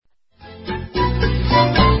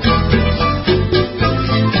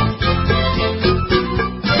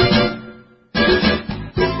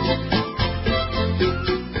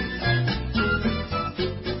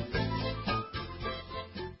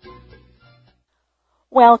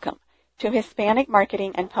Welcome to Hispanic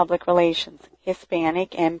Marketing and Public Relations,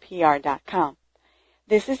 HispanicMPR.com.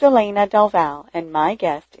 This is Elena Del Val, and my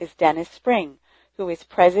guest is Dennis Spring, who is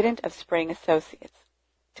president of Spring Associates.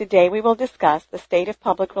 Today we will discuss the state of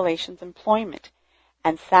public relations employment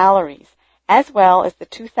and salaries, as well as the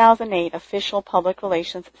 2008 official public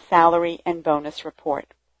relations salary and bonus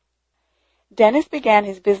report. Dennis began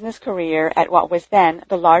his business career at what was then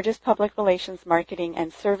the largest public relations marketing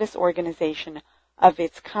and service organization of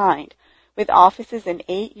its kind, with offices in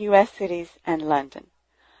 8 U.S. cities and London.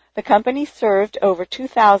 The company served over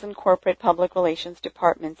 2,000 corporate public relations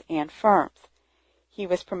departments and firms. He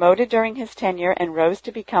was promoted during his tenure and rose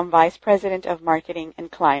to become Vice President of Marketing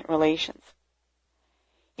and Client Relations.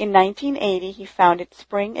 In 1980, he founded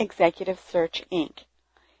Spring Executive Search, Inc.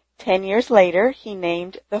 10 years later, he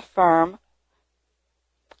renamed the firm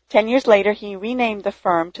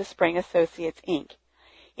to Spring Associates, Inc.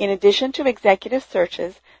 In addition to executive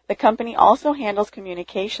searches, the company also handles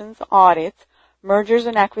communications, audits, mergers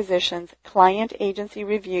and acquisitions, client agency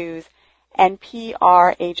reviews, and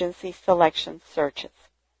PR agency selection searches.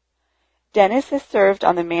 Dennis has served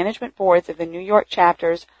on the management boards of the New York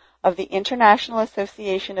chapters of the International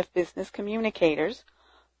Association of Business Communicators,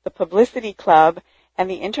 the Publicity Club, and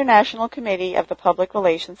the International Committee of the Public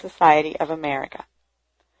Relations Society of America.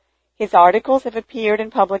 His articles have appeared in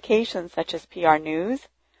publications such as PR News,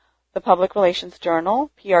 the Public Relations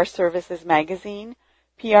Journal, PR Services Magazine,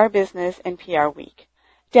 PR Business, and PR Week.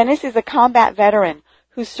 Dennis is a combat veteran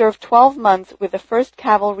who served 12 months with the 1st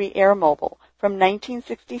Cavalry Air Mobile from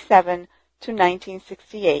 1967 to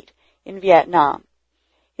 1968 in Vietnam.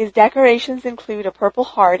 His decorations include a Purple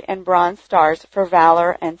Heart and Bronze Stars for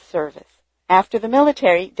valor and service. After the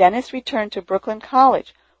military, Dennis returned to Brooklyn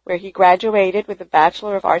College, where he graduated with a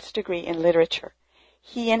Bachelor of Arts degree in literature.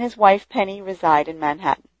 He and his wife Penny reside in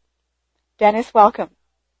Manhattan. Dennis, welcome.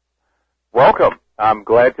 Welcome. I'm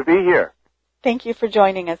glad to be here. Thank you for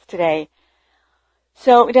joining us today.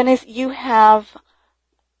 So, Dennis, you have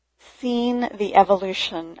seen the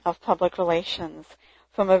evolution of public relations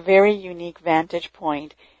from a very unique vantage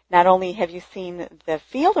point. Not only have you seen the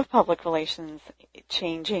field of public relations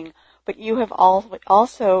changing, but you have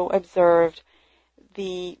also observed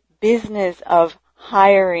the business of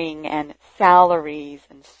hiring and salaries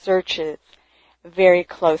and searches very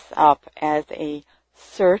close up as a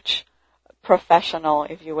search professional,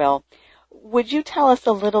 if you will. Would you tell us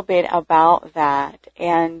a little bit about that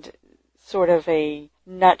and sort of a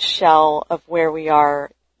nutshell of where we are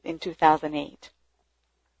in 2008?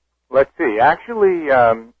 Let's see. Actually,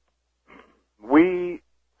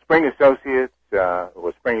 Spring Associates,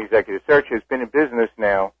 or Spring Executive Search, has been in business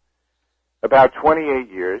now about 28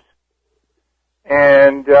 years.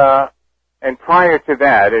 And prior to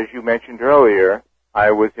that, as you mentioned earlier, I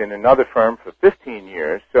was in another firm for 15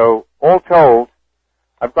 years. So all told,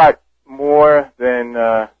 I've got more than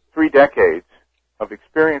 3 decades of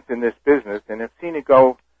experience in this business and have seen it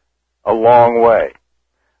go a long way.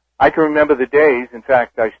 I can remember the days. In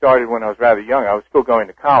fact, I started when I was rather young. I was still going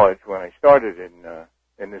to college when I started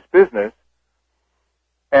in this business.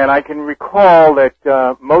 And I can recall that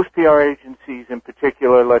most PR agencies in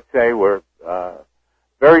particular, let's say, were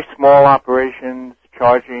very small operations,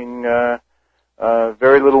 charging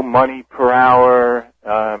very little money per hour.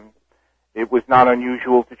 It was not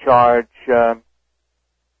unusual to charge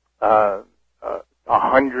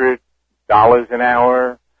 $100 an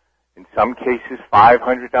hour, in some cases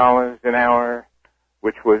 $500 an hour,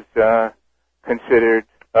 which was considered,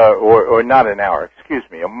 or not an hour, excuse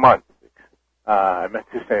me, a month. I meant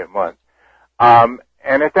to say a month.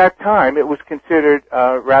 And at that time, it was considered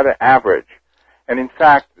rather average. And in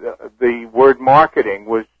fact, the word marketing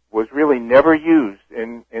was really never used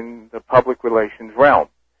in the public relations realm.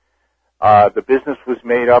 The business was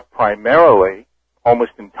made up primarily,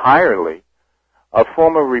 almost entirely, of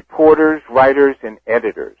former reporters, writers, and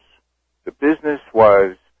editors. The business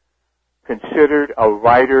was considered a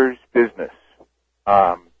writer's business.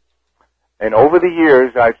 And over the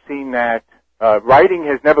years, I've seen that writing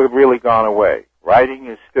has never really gone away. Writing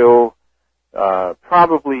is still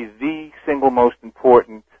probably the single most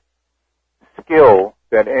important skill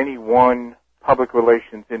that any one public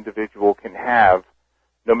relations individual can have,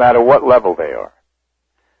 no matter what level they are.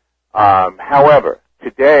 However,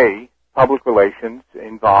 today, public relations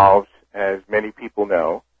involves, as many people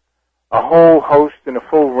know, a whole host and a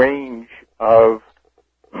full range of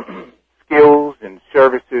skills and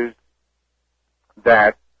services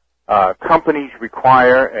that companies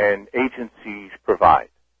require and agencies provide.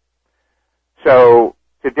 So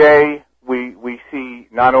today we see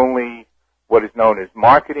not only what is known as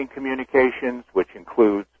marketing communications, which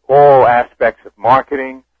includes all aspects of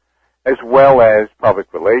marketing, as well as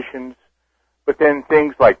public relations, but then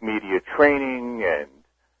things like media training, and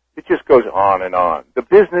it just goes on and on. The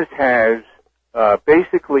business has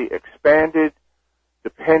basically expanded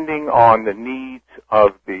depending on the needs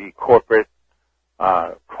of the corporate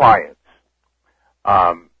clients.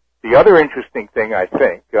 The other interesting thing, I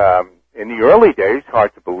think, in the early days,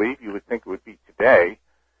 hard to believe, you would think it would be today,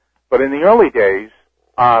 but in the early days,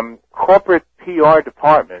 corporate PR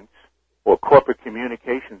departments, or corporate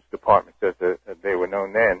communications departments as they were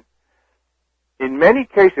known then, in many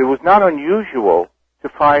cases it was not unusual to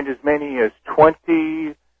find as many as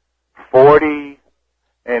 20, 40,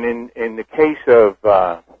 and in the case of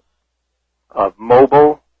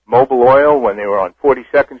Mobil Oil, when they were on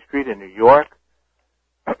 42nd Street in New York,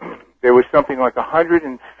 there was something like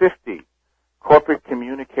 150 corporate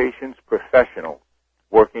communications professionals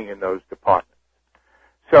working in those departments.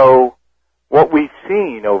 So what we've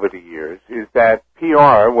seen over the years is that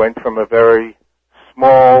PR went from a very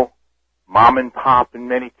small, mom and pop in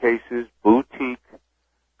many cases, boutique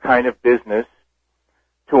kind of business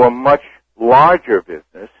to a much larger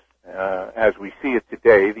business. As we see it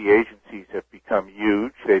today, the agencies have become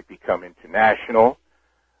huge. They've become international.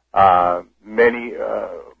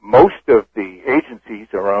 Most of the agencies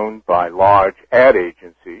are owned by large ad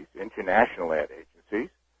agencies, international ad agencies.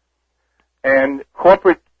 And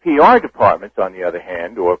corporate PR departments, on the other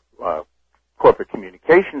hand, or corporate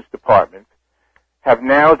communications departments, have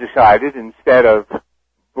now decided, instead of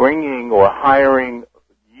bringing or hiring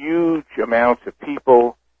huge amounts of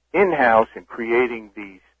people in-house and creating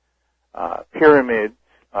these pyramids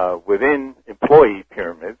within employee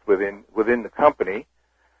pyramids within the company,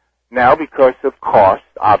 now because of cost,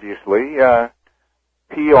 obviously,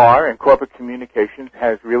 PR and corporate communications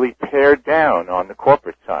has really pared down on the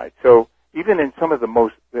corporate side. So even in some of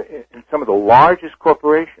the largest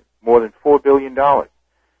corporations, more than $4 billion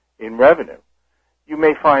in revenue, you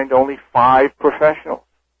may find only 5 professionals,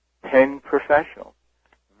 10 professionals.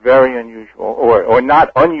 Very unusual, or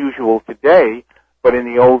not unusual today, but in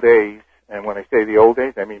the old days, and when I say the old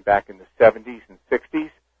days, I mean back in the 70s and 60s,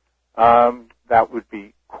 that would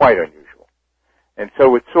be quite unusual. And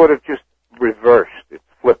so it's sort of just reversed, it's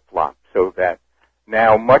flip-flopped, so that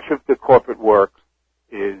now much of the corporate work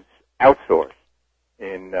is outsourced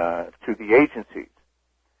to the agencies.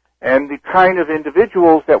 And the kind of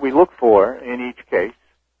individuals that we look for in each case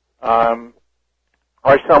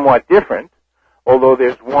are somewhat different, although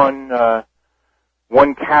there's one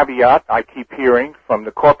caveat I keep hearing from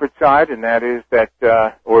the corporate side, and that is that,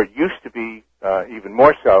 or it used to be even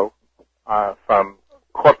more so from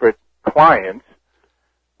corporate clients,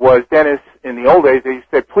 was, Dennis, in the old days, they used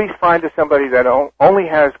to say, please find us somebody that only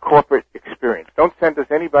has corporate experience. Don't send us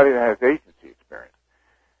anybody that has agency experience.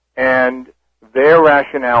 And their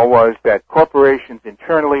rationale was that corporations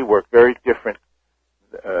internally work very differently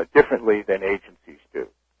than agencies do.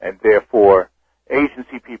 And therefore,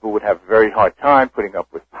 agency people would have a very hard time putting up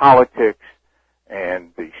with politics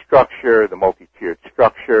and the structure, the multi-tiered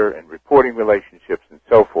structure and reporting relationships and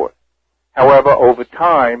so forth. However, over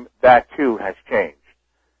time, that too has changed.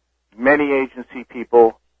 Many agency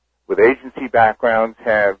people with agency backgrounds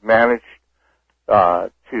have managed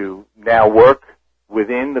to now work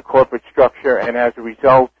within the corporate structure, and as a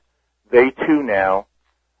result, they too now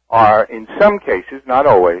are, in some cases, not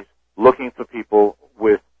always, looking for people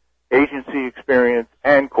with agency experience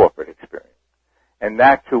and corporate experience. And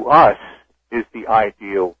that, to us, is the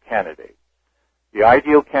ideal candidate. The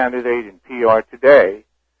ideal candidate in PR today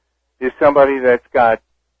is somebody that's got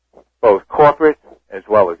both corporate as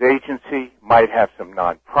well as agency, might have some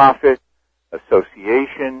nonprofit,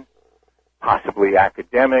 association, possibly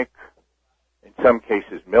academic, in some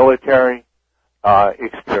cases military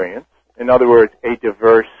experience. In other words, a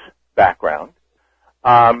diverse background.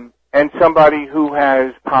 And somebody who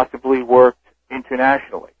has possibly worked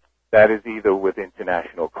internationally. That is either with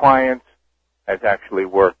international clients, has actually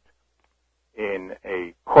worked in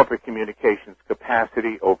a corporate communications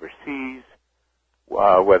capacity overseas,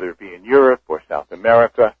 whether it be in Europe or South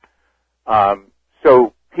America.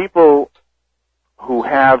 So people who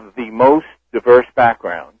have the most diverse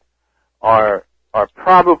background are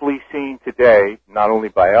probably seen today, not only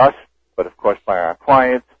by us, but of course by our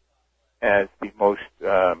clients, as the most,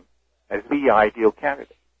 as the ideal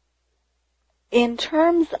candidate. In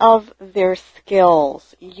terms of their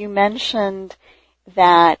skills, you mentioned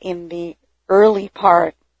that in the early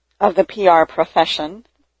part of the PR profession,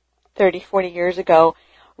 30, 40 years ago,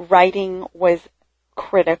 writing was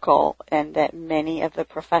critical and that many of the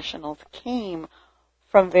professionals came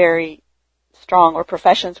from very strong, or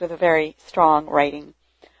professions with a very strong writing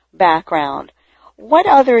background. What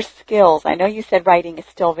other skills? I know you said writing is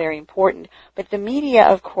still very important, but the media,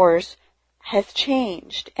 of course, has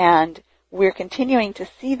changed, and we're continuing to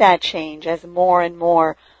see that change as more and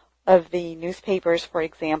more of the newspapers, for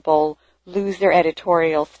example, lose their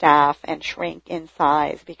editorial staff and shrink in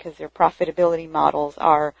size because their profitability models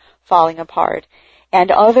are falling apart.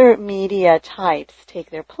 And other media types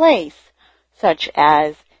take their place, such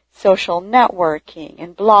as social networking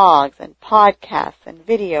and blogs and podcasts and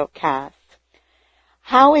videocasts.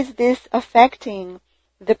 How is this affecting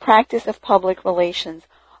the practice of public relations?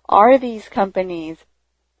 Are these companies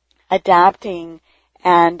adapting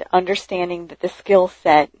and understanding that the skill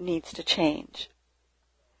set needs to change?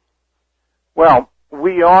 Well,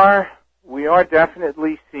 we are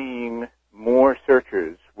definitely seeing more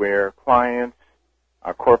searches where clients,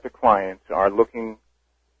 our corporate clients, are looking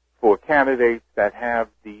for candidates that have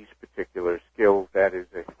these particular skills. That is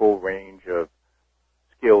a full range of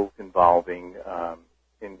skills involving,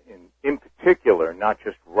 in particular, not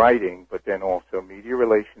just writing, but then also media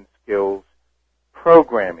relations skills,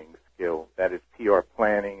 programming skills, that is PR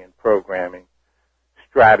planning and programming,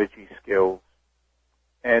 strategy skills,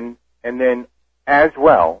 and then as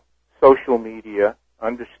well, social media,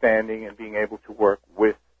 understanding and being able to work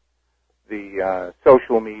with the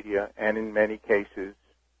social media, and in many cases,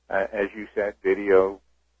 as you said,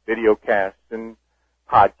 videocasts and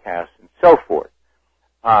podcasts and so forth.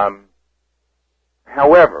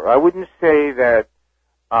 However, I wouldn't say that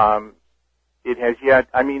it has yet.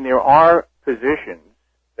 I mean, there are positions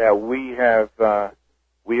that we have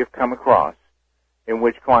come across in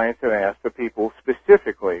which clients have asked for people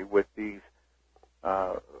specifically with these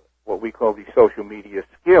what we call these social media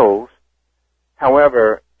skills.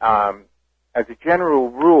 However, as a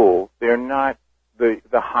general rule, they're not the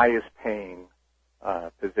highest paying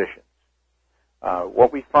positions.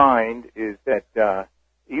 What we find is that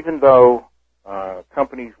even though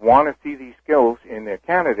companies want to see these skills in their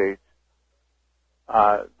candidates,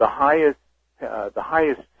 the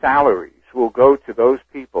highest salaries will go to those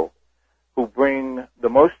people who bring the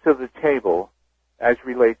most to the table as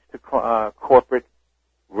relates to corporate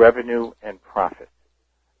revenue and profit.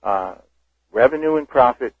 Revenue and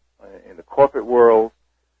profit in the corporate world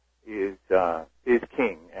is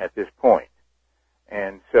king at this point.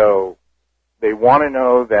 And so they want to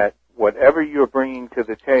know that whatever you're bringing to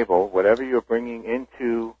the table, whatever you're bringing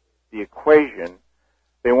into the equation,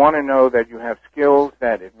 they want to know that you have skills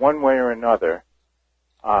that in one way or another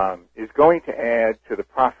is going to add to the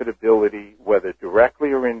profitability, whether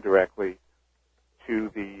directly or indirectly, to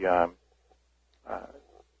the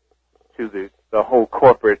whole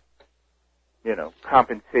corporate,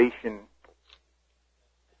 compensation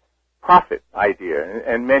profit idea.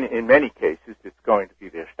 And in many cases, it's going to be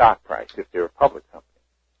their stock price if they're a public company.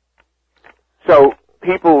 So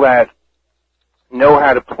people that know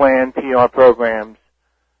how to plan PR programs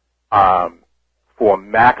for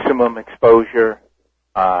maximum exposure,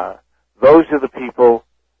 those are the people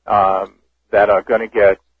that are going to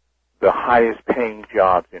get the highest paying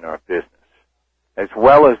jobs in our business, as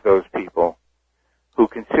well as those people who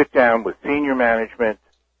can sit down with senior management,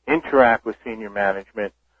 interact with senior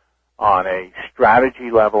management on a strategy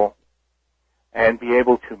level, and be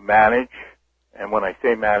able to manage. And when I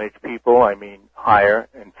say manage people, I mean hire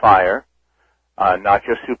and fire, not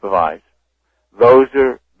just supervise. Those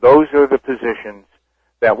are the positions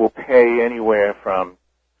that will pay anywhere from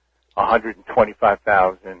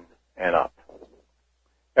 $125,000 and up.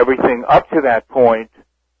 Everything up to that point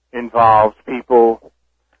involves people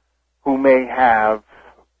who may have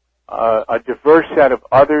a diverse set of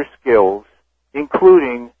other skills,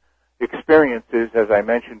 including experiences, as I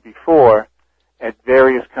mentioned before, at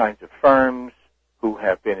various kinds of firms, who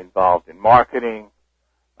have been involved in marketing,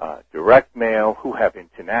 direct mail, who have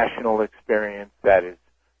international experience, that is,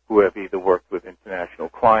 who have either worked with international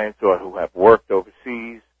clients or who have worked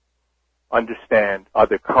overseas, understand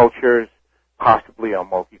other cultures, possibly are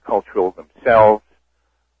multicultural themselves,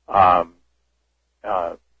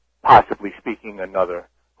 possibly speaking another,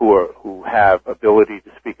 who have ability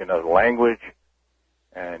to speak another language.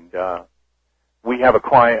 And we have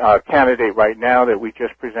a candidate right now that we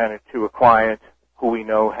just presented to a client who we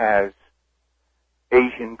know has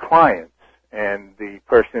Asian clients, and the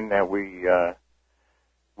person that we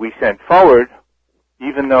sent forward,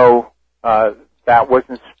 even though that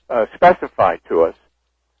wasn't specified to us,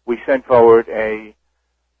 we sent forward a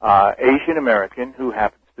Asian American who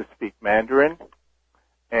happens to speak Mandarin,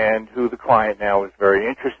 and who the client now is very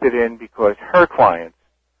interested in because her clients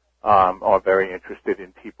are very interested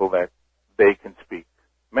in people that they can speak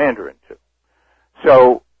Mandarin to.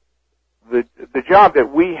 So the job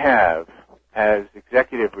that we have as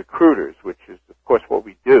executive recruiters, which is the course, what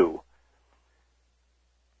we do,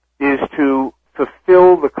 is to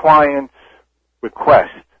fulfill the client's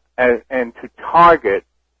request and to target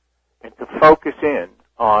and to focus in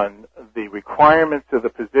on the requirements of the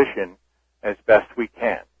position as best we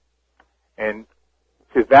can. And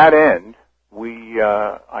to that end,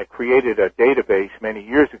 I created a database many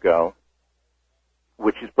years ago,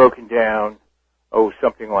 which is broken down,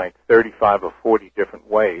 something like 35 or 40 different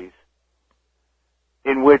ways,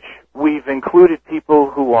 in which we've included people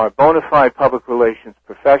who are bona fide public relations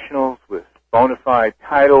professionals with bona fide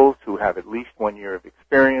titles, who have at least 1 year of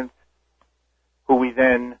experience, who we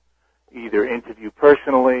then either interview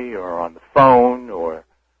personally or on the phone or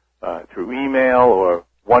through email or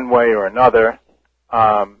one way or another,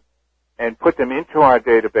 and put them into our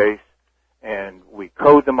database, and we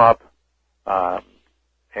code them up,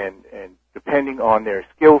 and depending on their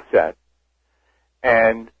skill set.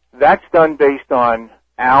 And that's done based on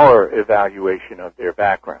our evaluation of their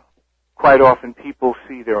background. Quite often people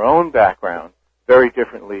see their own background very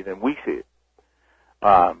differently than we see it.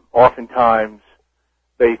 Oftentimes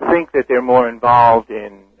they think that they're more involved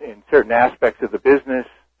in certain aspects of the business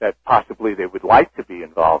that possibly they would like to be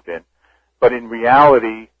involved in. But in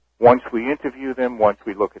reality, once we interview them, once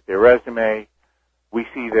we look at their resume, we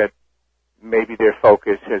see that maybe their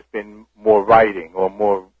focus has been more writing or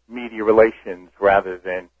more media relations rather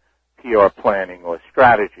than PR planning or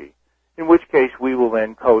strategy, in which case we will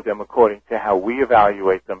then code them according to how we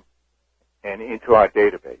evaluate them and into our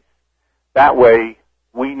database. That way,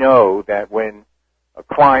 we know that when a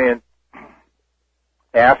client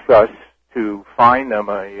asks us to find them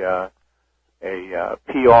a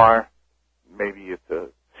PR, maybe it's a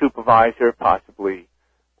supervisor, possibly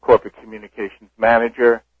corporate communications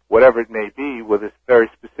manager, whatever it may be, with a very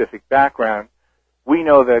specific background, we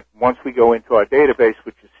know that once we go into our database,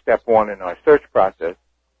 which is step one in our search process,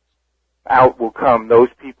 out will come those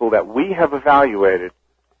people that we have evaluated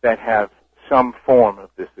that have some form of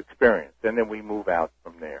this experience, and then we move out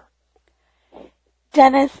from there.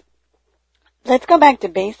 Dennis, let's go back to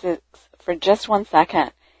basics for just 1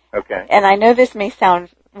 second. Okay. And I know this may sound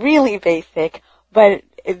really basic, but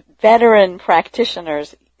veteran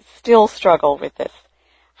practitioners still struggle with this.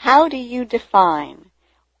 How do you define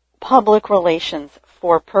public relations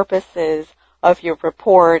for purposes of your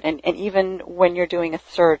report and even when you're doing a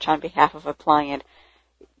search on behalf of a client?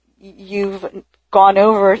 You've gone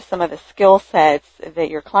over some of the skill sets that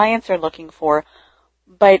your clients are looking for,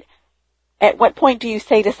 but at what point do you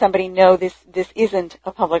say to somebody, no, this isn't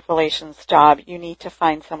a public relations job, you need to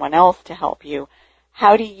find someone else to help you?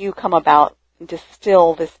 How do you come about and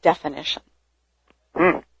distill this definition?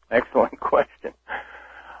 Excellent question.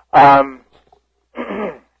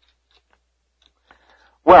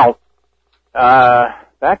 Well,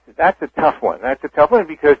 that's a tough one. That's a tough one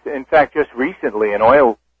because, in fact, just recently a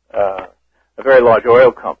very large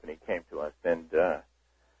oil company came to us and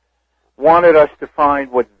wanted us to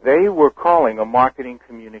find what they were calling a marketing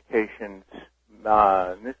communications,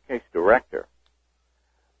 in this case, director.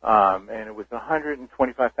 And it was a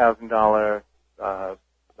 $125,000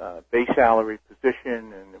 base salary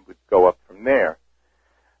position, and it would go up from there.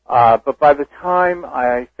 But by the time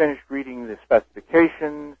I finished reading the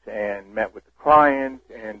specifications and met with the client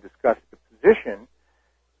and discussed the position,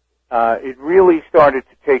 it really started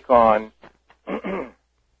to take on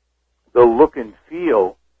the look and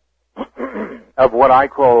feel of what I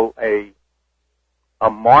call a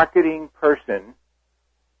marketing person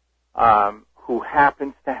who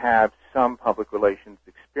happens to have some public relations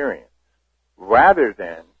experience, rather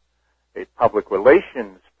than a public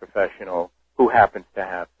relations professional who happens to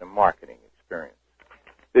have some marketing experience.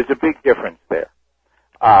 There's a big difference there.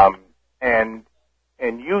 And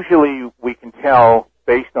usually we can tell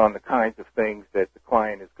based on the kinds of things that the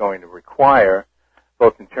client is going to require,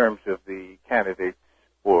 both in terms of the candidate's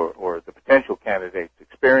or the potential candidate's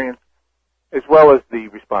experience, as well as the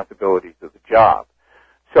responsibilities of the job.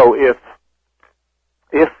 So if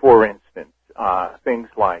for instance, things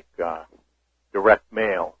like direct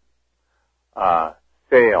mail,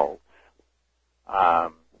 sales,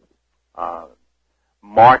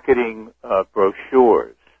 marketing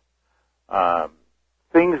brochures,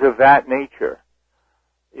 things of that nature,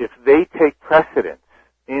 if they take precedence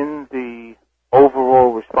in the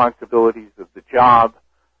overall responsibilities of the job,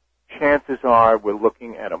 chances are we're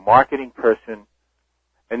looking at a marketing person.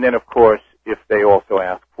 And then, of course, if they also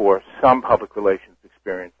ask for some public relations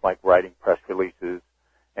experience, like writing press releases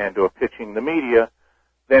and or pitching the media,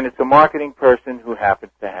 then it's a marketing person who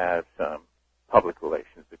happens to have some public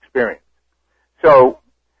relations experience. So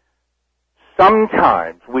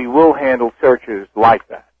sometimes we will handle searches like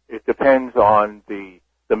that. It depends on the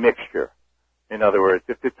mixture. In other words,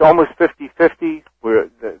 if it's almost 50-50,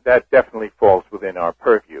 that definitely falls within our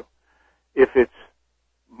purview. If it's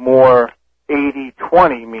more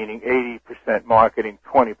 80-20, meaning 80% marketing,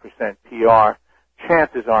 20% PR,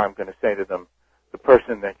 chances are I'm going to say to them, the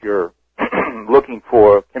person that you're looking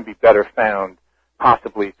for can be better found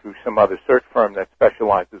possibly through some other search firm that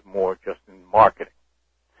specializes more just in marketing.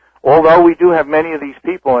 Although we do have many of these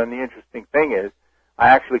people, and the interesting thing is I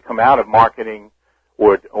actually come out of marketing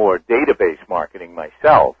or database marketing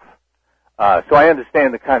myself. So I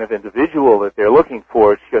understand the kind of individual that they're looking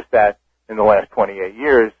for. It's just that in the last 28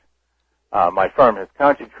 years, my firm has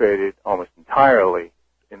concentrated almost entirely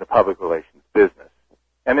in the public relations business.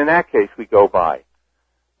 And in that case, we go by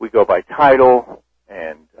title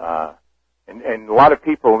and a lot of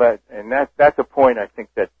people that's a point I think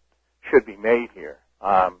that should be made here.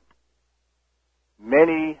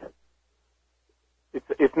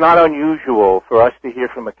 It's not unusual for us to hear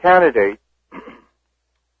from a candidate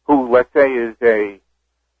who, let's say, is a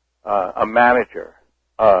manager,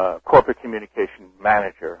 a corporate communication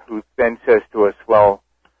manager, who then says to us, well,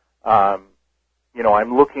 I'm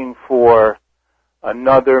looking for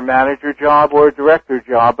another manager job or a director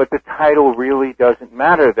job, but the title really doesn't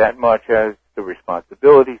matter that much as the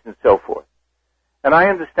responsibilities and so forth. And I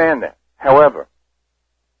understand that. However,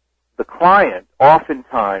 the client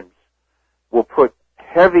oftentimes will put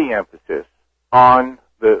heavy emphasis on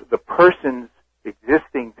the person's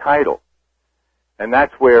existing title. And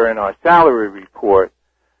that's where in our salary report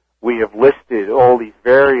we have listed all these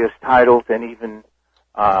various titles and even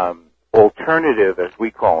alternative, as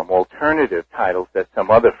we call them, alternative titles that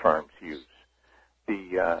some other firms use.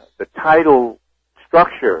 The title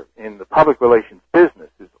structure in the public relations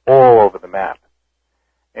business is all over the map.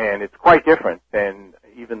 And it's quite different than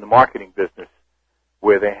even the marketing business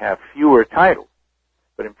where they have fewer titles.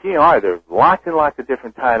 But in PR, there's lots and lots of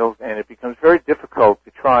different titles, and it becomes very difficult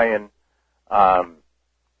to try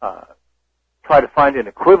to find an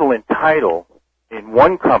equivalent title in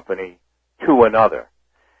one company to another.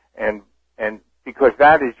 And because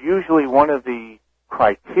that is usually one of the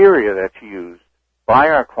criteria that's used by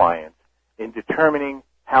our clients in determining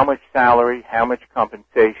how much salary, how much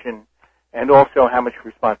compensation, and also how much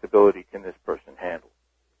responsibility can this person handle.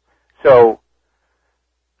 So,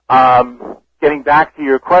 getting back to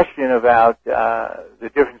your question about the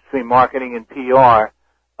difference between marketing and PR,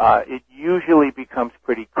 it usually becomes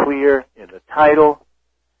pretty clear in the title,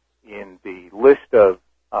 in the list of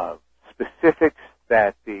specifics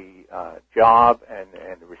that the job and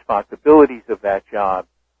the responsibilities of that job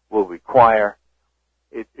will require.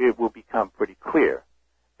 It will become pretty clear.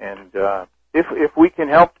 And if we can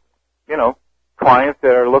help, clients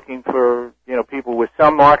that are looking for, people with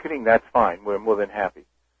some marketing, that's fine. We're more than happy.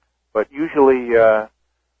 But usually,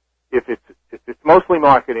 if it's mostly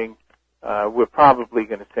marketing, we're probably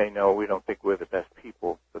going to say no. We don't think we're the best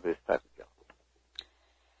people for this type of job.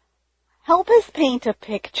 Help us paint a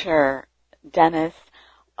picture, Dennis,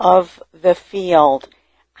 of the field.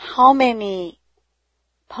 How many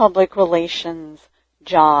public relations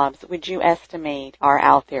jobs would you estimate are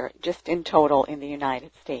out there, just in total in the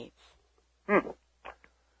United States? You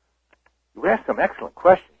asked some excellent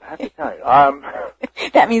questions, I have to tell you.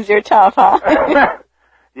 That means you're tough, huh?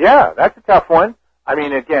 Yeah, that's a tough one. I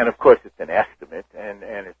mean, again, of course, it's an estimate, and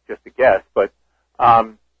it's just a guess, but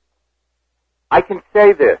I can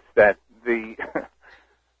say this, that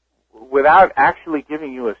without actually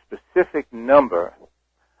giving you a specific number,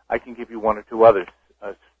 I can give you one or two other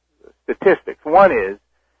statistics. One is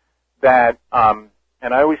that,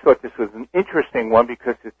 and I always thought this was an interesting one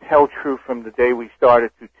because it's held true from the day we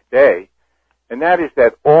started to today, and that is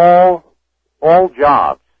that all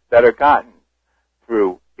jobs that are gotten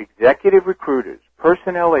through executive recruiters,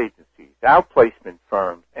 personnel agencies, outplacement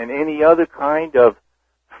firms, and any other kind of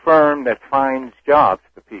firm that finds jobs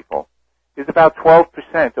for people is about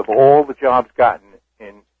 12% of all the jobs gotten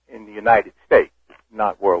in the United States,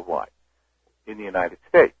 not worldwide, in the United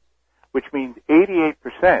States, which means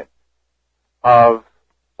 88% of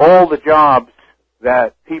all the jobs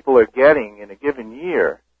that people are getting in a given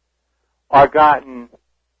year are gotten,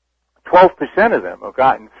 12% of them are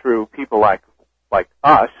gotten through people like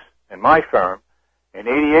us and my firm, and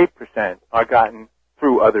 88% are gotten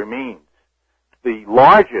through other means. The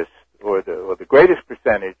largest or the greatest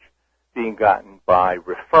percentage being gotten by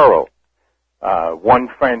referral. One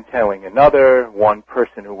friend telling another, one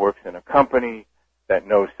person who works in a company that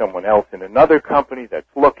knows someone else in another company that's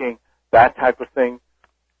looking, that type of thing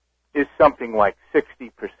is something like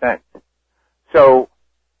 60%. So,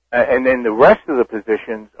 and then the rest of the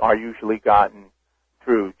positions are usually gotten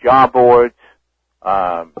through job boards,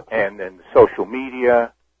 and then the social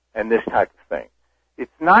media, and this type of thing.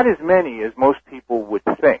 It's not as many as most people would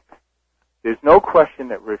think. There's no question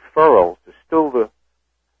that referrals is still the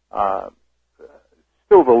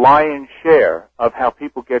lion's share of how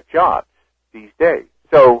people get jobs these days.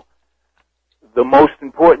 So the most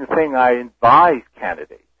important thing I advise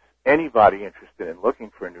candidates, anybody interested in looking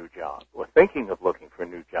for a new job or thinking of looking for a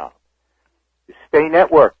new job, is stay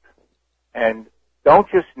networked. And don't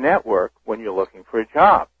just network when you're looking for a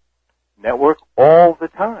job. Network all the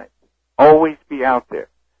time. Always be out there.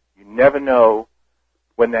 You never know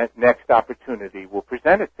when that next opportunity will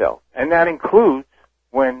present itself. And that includes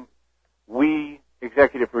when we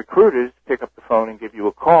executive recruiters pick up the phone and give you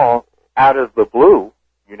a call out of the blue,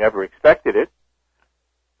 you never expected it,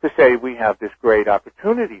 to say we have this great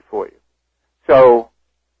opportunity for you. So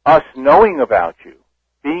us knowing about you,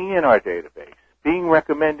 being in our database, being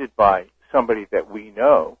recommended by somebody that we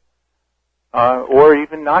know, or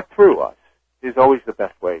even not through us, is always the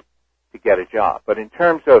best way to get a job. But in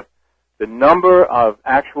terms of the number of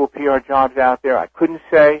actual PR jobs out there, I couldn't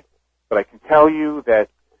say, but I can tell you that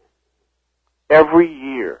every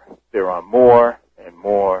year there are more and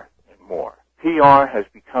more and more. PR has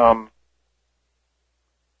become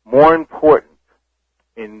more important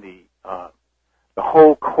in the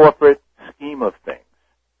whole corporate scheme of things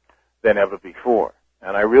than ever before.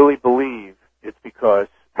 And I really believe it's because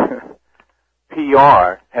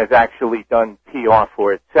PR has actually done PR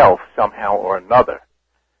for itself somehow or another.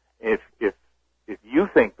 If you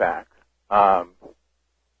think back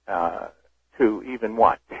to even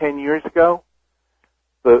 10 years ago,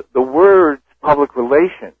 the words public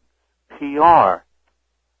relations, PR,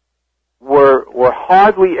 were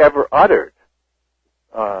hardly ever uttered,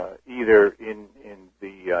 either in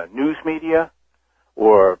the news media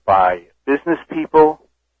or by business people.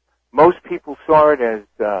 Most people saw it as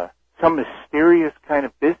some mysterious kind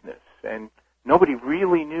of business, and nobody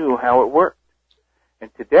really knew how it worked. And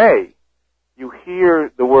today, you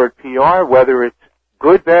hear the word PR, whether it's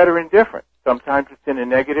good, bad, or indifferent. Sometimes it's in a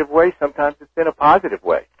negative way, sometimes it's in a positive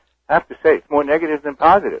way. I have to say, it's more negative than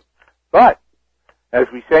positive. But, as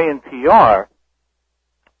we say in PR,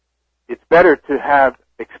 it's better to have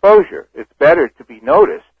exposure. It's better to be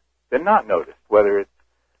noticed than not noticed, whether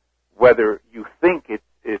you think it's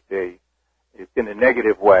in a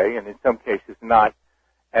negative way, and in some cases not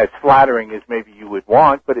as flattering as maybe you would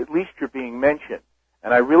want, but at least you're being mentioned.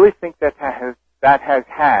 And I really think that has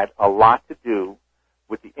had a lot to do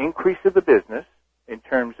with the increase of the business in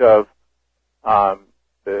terms of how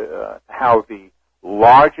the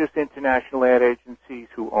largest international ad agencies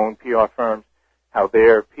who own PR firms, how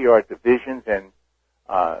their PR divisions and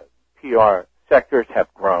PR sectors have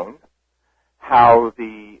grown, how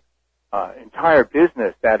the entire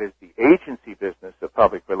business, that is the agency business of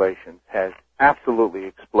public relations, has absolutely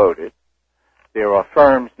exploded. There are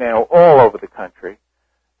firms now all over the country,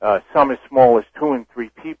 some as small as 2 and 3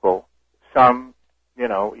 people, some,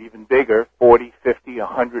 even bigger, 40, 50,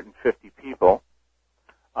 150 people.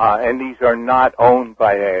 And these are not owned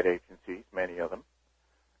by ad agencies, many of them.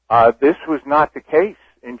 This was not the case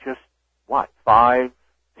in just, 5,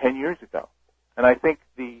 10 years ago. And I think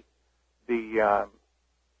the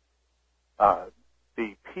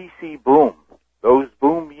PC boom, those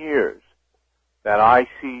boom years that I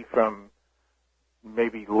see from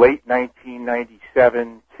maybe late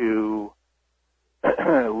 1997 to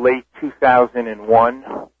late 2001,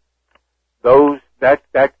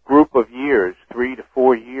 that group of years, 3 to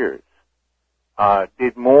 4 years,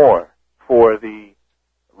 did more for the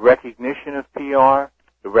recognition of PR,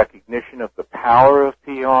 the recognition of the power of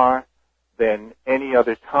PR, than any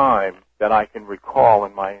other time that I can recall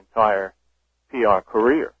in my entire PR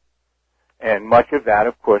career. And much of that,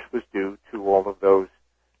 of course, was due to all of those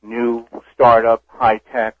new startup,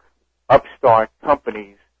 high-tech, upstart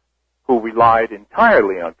companies who relied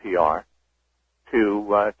entirely on PR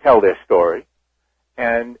to tell their story.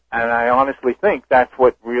 And I honestly think that's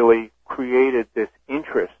what really created this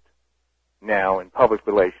interest now in public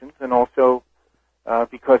relations, and also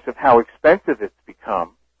because of how expensive it's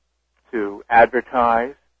become to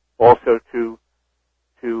advertise, also to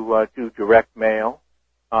do direct mail,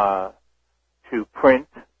 to print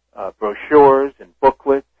brochures and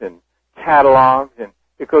booklets and catalogs, and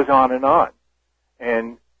it goes on and on.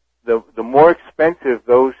 And the more expensive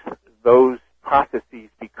those processes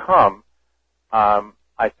become,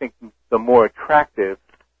 I think the more attractive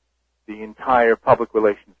the entire public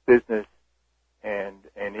relations business and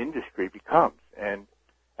industry becomes. And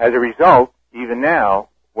as a result, even now,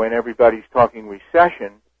 when everybody's talking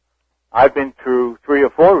recession, I've been through 3 or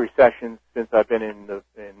 4 recessions since I've been in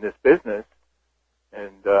this business,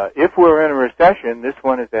 And if we're in a recession, this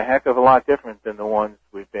one is a heck of a lot different than the ones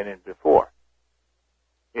we've been in before,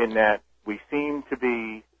 in that we seem to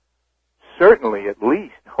be certainly at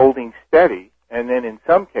least holding steady, and then in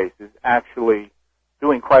some cases actually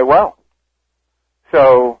doing quite well.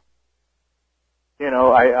 So, you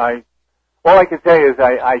know, all I can say is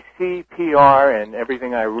I see PR and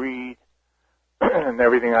everything I read and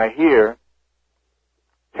everything I hear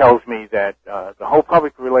tells me that the whole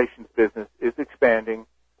public relations business is expanding,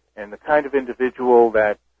 and the kind of individual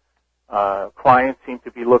that clients seem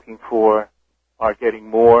to be looking for are getting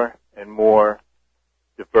more and more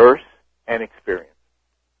diverse and experienced.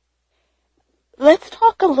 Let's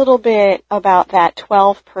talk a little bit about that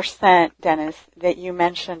 12%, Dennis, that you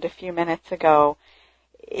mentioned a few minutes ago.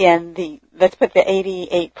 Let's put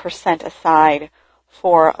the 88% aside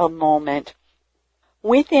for a moment.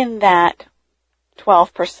 Within that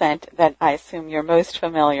 12% that I assume you're most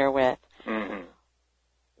familiar with, mm-hmm.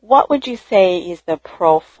 What would you say is the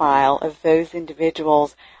profile of those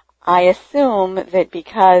individuals? I assume that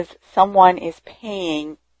because someone is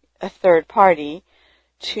paying a third party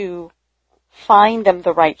to find them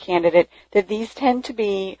the right candidate, that these tend to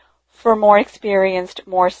be for more experienced,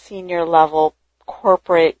 more senior level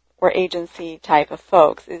corporate or agency type of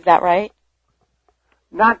folks. Is that right?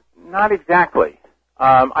 Not exactly.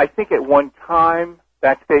 I think at one time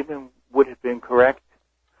that statement would have been correct.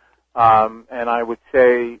 And I would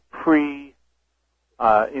say in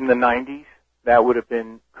the 90s, that would have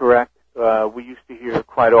been correct. We used to hear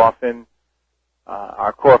quite often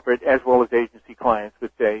our corporate as well as agency clients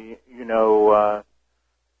would say, you know,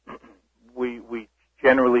 we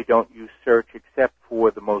generally don't use search except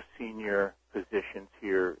for the most senior positions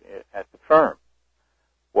here at the firm.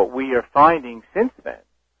 What we are finding since then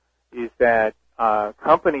is that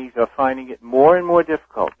companies are finding it more and more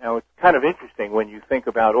difficult. Now, it's kind of interesting when you think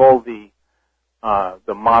about all the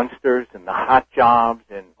monsters and the hot jobs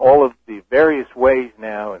and all of the various ways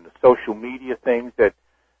now and the social media things that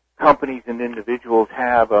companies and individuals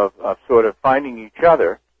have of sort of finding each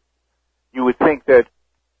other. You would think that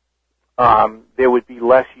there would be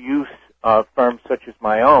less use of firms such as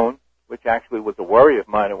my own, which actually was a worry of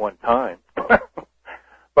mine at one time.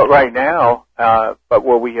 But right now, but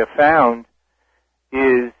what we have found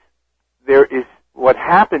is what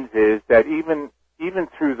happens is that even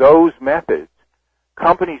through those methods,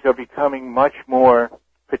 companies are becoming much more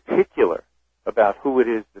particular about who it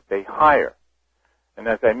is that they hire. And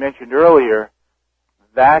as I mentioned earlier,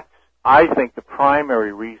 that's, I think, the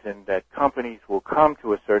primary reason that companies will come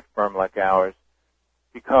to a search firm like ours,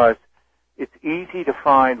 because it's easy to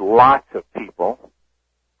find lots of people,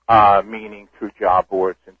 meaning through job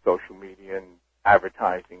boards and social media and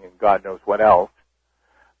advertising and God knows what else.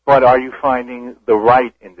 But are you finding the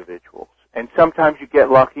right individuals? And sometimes you get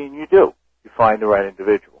lucky and you do. You find the right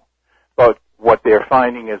individual. But what they're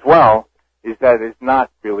finding as well is that is not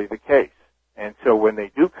really the case. And so when they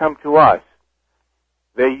do come to us,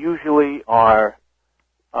 they usually are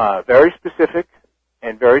very specific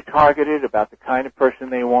and very targeted about the kind of person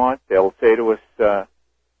they want. They'll say to us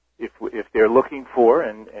if they're looking for,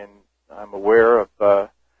 and I'm aware of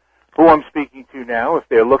who I'm speaking to now, if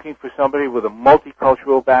they're looking for somebody with a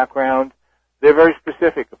multicultural background, they're very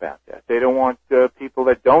specific about that. They don't want people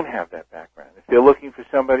that don't have that background. If they're looking for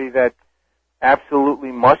somebody that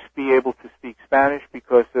absolutely must be able to speak Spanish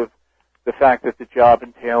because of the fact that the job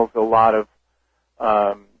entails a lot of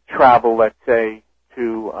travel, let's say,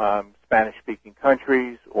 to Spanish-speaking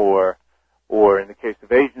countries, or in the case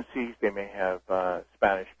of agencies, they may have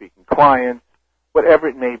Spanish-speaking clients, whatever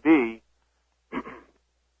it may be.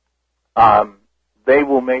 They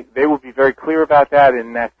will be very clear about that,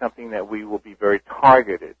 and that's something that we will be very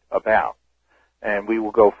targeted about. And we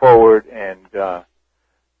will go forward and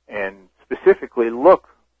specifically look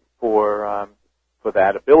for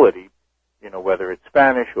that ability, you know, whether it's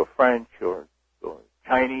Spanish or French or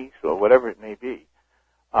Chinese or whatever it may be.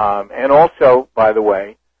 And also, by the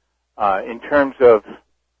way, in terms of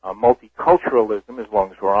multiculturalism, as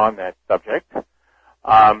long as we're on that subject,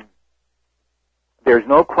 there's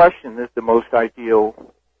no question that the most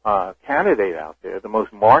ideal candidate out there, the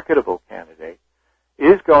most marketable candidate,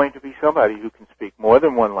 is going to be somebody who can speak more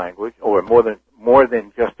than one language, or more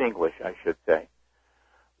than just English, I should say.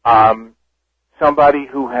 Somebody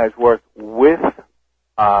who has worked with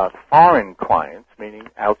foreign clients, meaning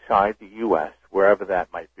outside the U.S., wherever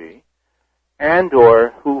that might be, and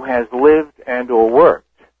or who has lived and or worked,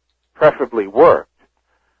 preferably worked,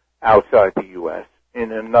 outside the U.S.,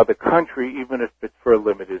 in another country, even if it's for a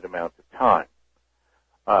limited amount of time.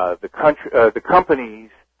 The companies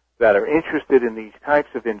that are interested in these types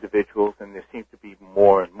of individuals, and there seem to be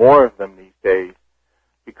more and more of them these days,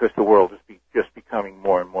 because the world is just becoming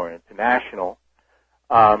more and more international.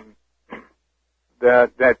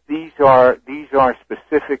 That these are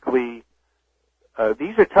specifically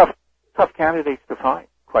these are tough candidates to find,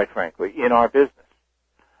 quite frankly, in our business.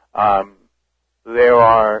 There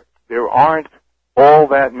aren't all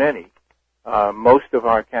that many. Most of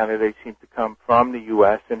our candidates seem to come from the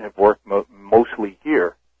U.S. and have worked mostly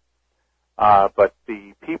here. But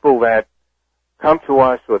the people that come to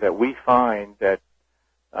us or that we find that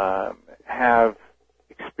have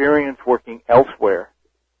experience working elsewhere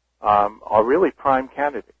are really prime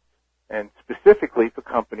candidates, and specifically for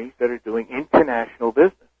companies that are doing international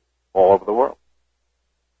business all over the world.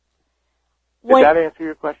 Did that answer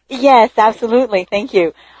your question? Yes, absolutely. Thank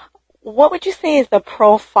you. What would you say is the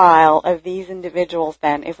profile of these individuals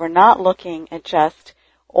then, if we're not looking at just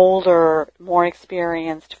older, more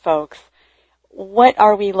experienced folks? What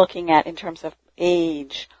are we looking at in terms of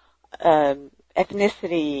age,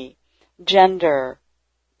 ethnicity, gender,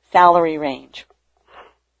 salary range?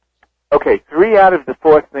 Okay, 3 out of the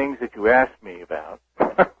 4 things that you asked me about,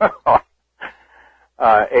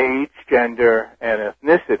 age, gender, and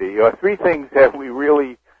ethnicity, are 3 things that we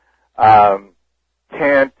really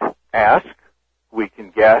can't ask. We can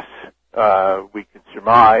guess, we can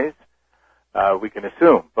surmise, we can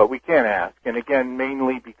assume, but we can't ask. And again,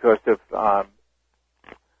 mainly because of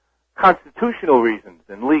constitutional reasons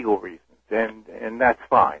and legal reasons, and that's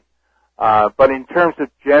fine. But in terms of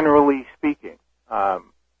generally speaking,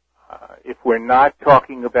 if we're not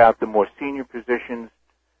talking about the more senior positions,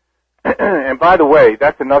 and by the way,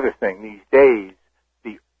 that's another thing. These days,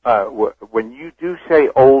 when you do say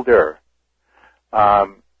older,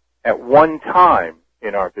 at one time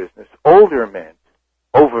in our business, older meant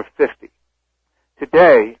over 50.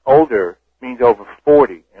 Today, older means over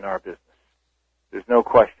 40 in our business. There's no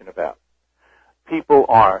question about it. People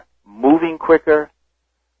are moving quicker,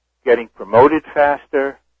 getting promoted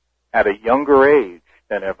faster, at a younger age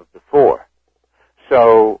than ever before.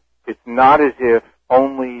 So it's not as if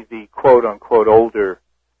only the quote-unquote older,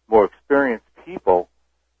 more experienced people,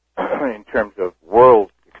 in terms of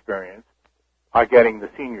world experience, are getting the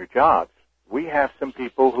senior jobs. We have some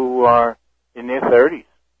people who are in their 30s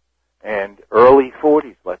and early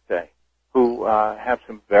 40s, let's say, who have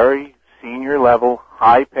some very senior-level,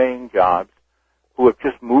 high-paying jobs who have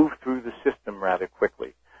just moved through the system rather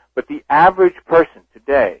quickly. But the average person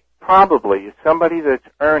today probably is somebody that's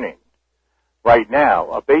earning right now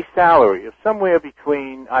a base salary of somewhere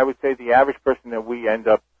between, I would say, the average person that we end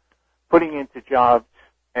up putting into jobs,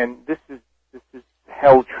 and this is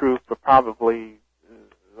held true for probably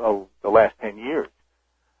the last 10 years,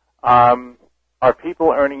 are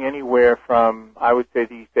people earning anywhere from, I would say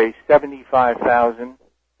these days, $75,000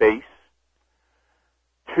 base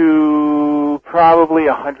to probably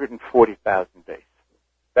 $140,000 base.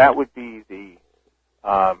 That would be the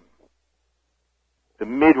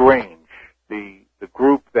mid-range, the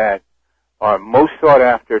group that are most sought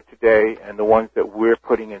after today, and the ones that we're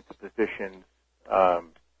putting into positions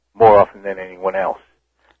more often than anyone else.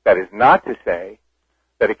 That is not to say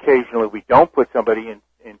that occasionally we don't put somebody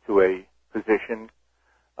into a position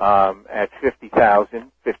at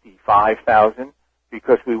 $50,000, $55,000,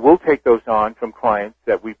 because we will take those on from clients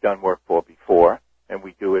that we've done work for before, and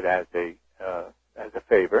we do it as a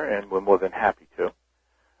favor, and we're more than happy to.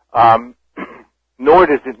 Nor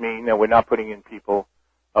does it mean that we're not putting in people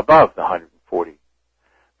above the 140.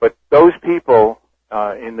 But those people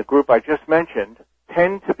in the group I just mentioned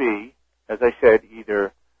tend to be, as I said,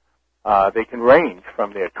 either they can range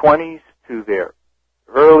from their 20s to their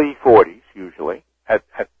early 40s, usually at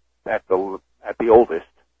the oldest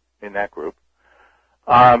in that group.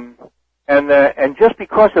 And just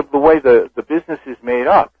because of the way the business is made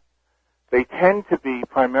up, they tend to be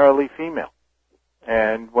primarily female.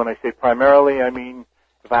 And when I say primarily, I mean,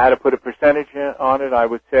 if I had to put a percentage on it, I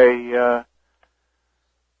would say, a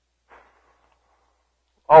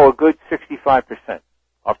good 65%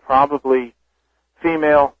 are probably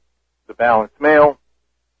female, the balance male.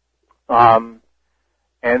 And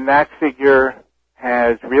that figure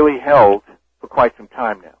has really held for quite some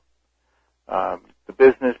time now. The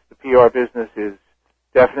business, the PR business, is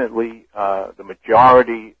definitely, the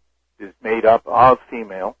majority is made up of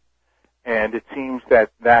female. And it seems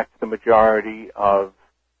that that's the majority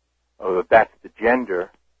that's the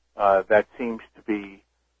gender that seems to be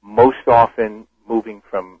most often moving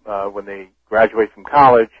from, when they graduate from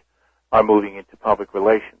college, are moving into public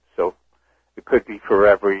relations. So it could be for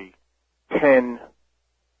every 10,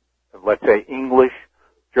 let's say, English,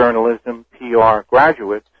 journalism, PR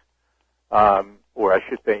graduates, or I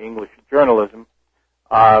should say English and journalism,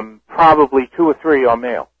 probably 2 or 3 are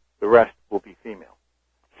male. The rest will be female.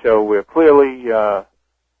 So we're clearly,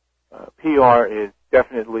 PR is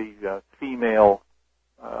definitely female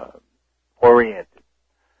oriented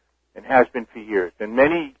and has been for years. And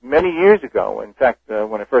many, many years ago, in fact,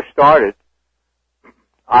 when I first started,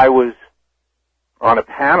 I was on a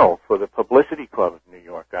panel for the Publicity Club of New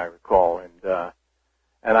York, I recall,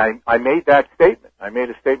 and I made that statement. I made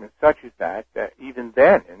a statement such as that even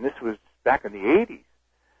then, and this was back in the 80s,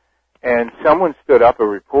 and someone stood up, a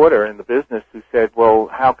reporter in the business, who said, well,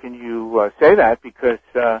 how can you say that? Because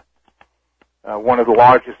one of the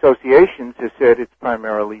large associations has said it's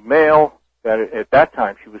primarily male. That at that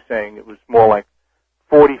time she was saying it was more like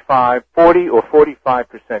 40 or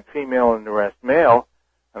 45% female and the rest male.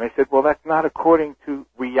 And I said, well, that's not according to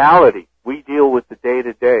reality. We deal with the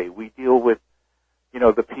day-to-day. We deal with,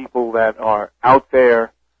 the people that are out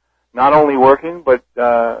there not only working, but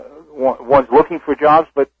ones looking for jobs,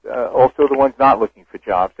 but also the ones not looking for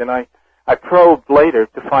jobs. And I probed later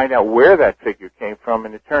to find out where that figure came from,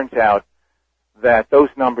 and it turns out that those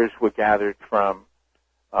numbers were gathered from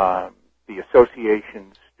the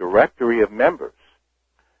association's directory of members.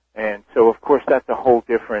 And so, of course, that's a whole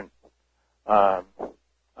different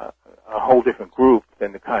group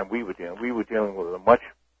than the kind we were dealing. We were dealing with a much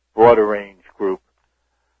broader range group,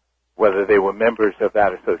 whether they were members of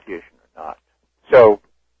that association or not. So,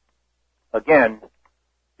 again,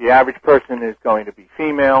 the average person is going to be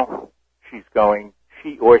female.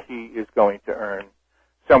 She or he is going to earn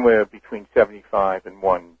somewhere between 75 and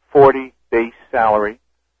 140 base salary.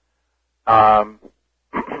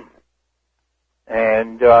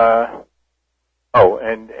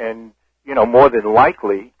 More than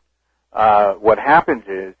likely, what happens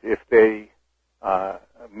is if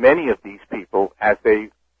many of these people, as the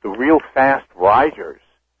real fast risers,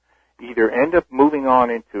 either end up moving on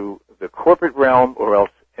into the corporate realm or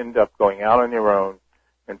else end up going out on their own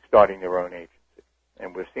and starting their own agency.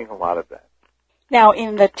 And we're seeing a lot of that. Now,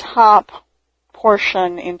 in the top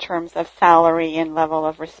portion in terms of salary and level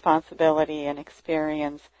of responsibility and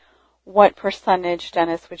experience, what percentage,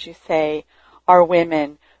 Dennis, would you say are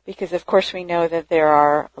women? Because, of course, we know that there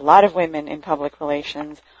are a lot of women in public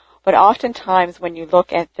relations, but oftentimes when you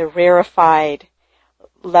look at the rarefied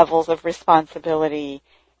levels of responsibility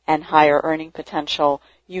and higher earning potential,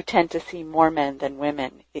 you tend to see more men than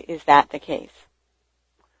women. Is that the case?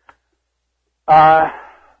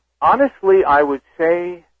 Honestly, I would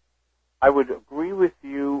say I would agree with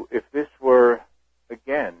you if this were,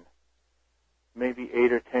 again, maybe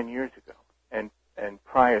 8 or 10 years ago and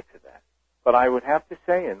prior to that. But I would have to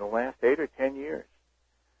say in the last 8 or 10 years,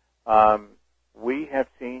 we have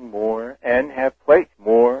seen more and have placed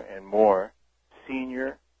more and more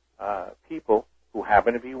senior people who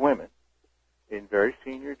happen to be women in very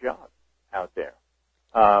senior jobs out there.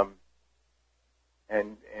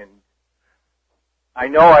 And I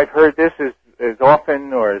know I've heard this as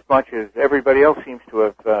often or as much as everybody else seems to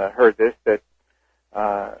have heard this, that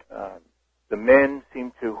the men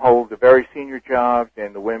seem to hold the very senior jobs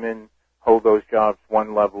and the women hold those jobs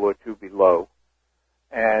one level or two below.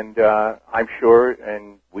 And I'm sure,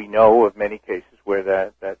 and we know of many cases where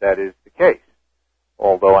that is the case,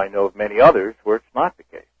 although I know of many others where it's not the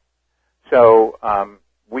case. So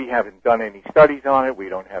we haven't done any studies on it. We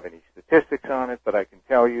don't have any statistics on it, but I can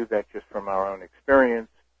tell you that just from our own experience,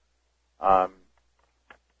 I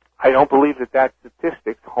don't believe that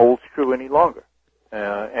statistic holds true any longer.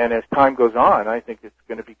 And as time goes on, I think it's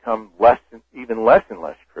going to become even less and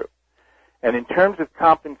less true. And in terms of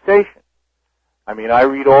compensation, I mean, I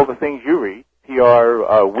read all the things you read. PR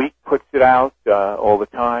Week puts it out all the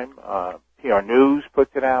time. PR News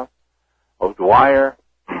puts it out. O'Dwyer.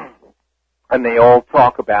 And they all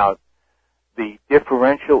talk about the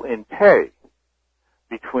differential in pay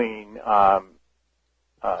between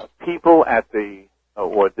people at the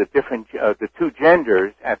two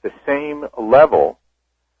genders at the same level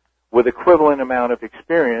with equivalent amount of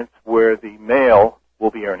experience, where the male will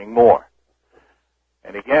be earning more.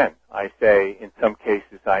 And again, I say in some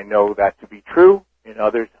cases I know that to be true. In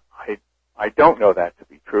others, I don't know that to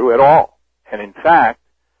be true at all. And in fact,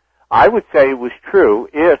 I would say it was true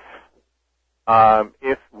if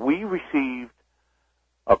we received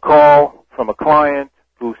a call from a client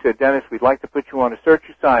who said, Dennis, we'd like to put you on a search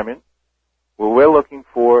assignment where we're looking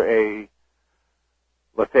for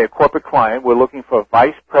let's say a corporate client. We're looking for a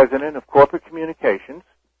vice president of corporate communications.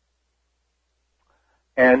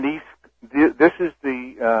 And this is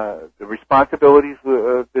the responsibilities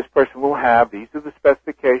this person will have. These are the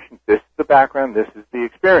specifications. This is the background. This is the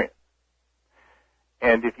experience.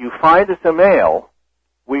 And if you find us a male,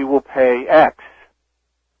 we will pay X.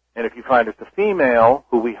 And if you find us a female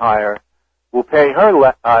who we hire, we'll pay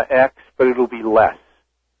her X, but it'll be less.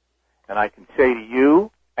 And I can say to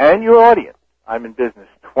you and your audience, I'm in business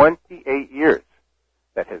 28 years.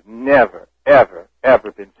 That has never, ever,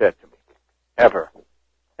 ever been said to me. Ever.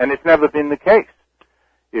 And it's never been the case.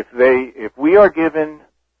 If we are given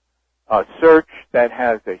a search that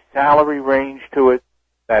has a salary range to it,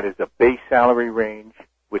 that is a base salary range,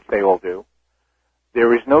 which they all do,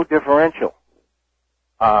 there is no differential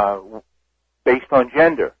based on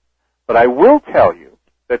gender. But I will tell you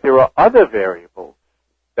that there are other variables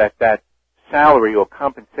that salary or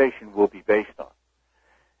compensation will be based on.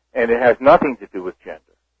 And it has nothing to do with gender.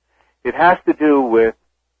 It has to do with,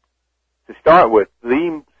 to start with,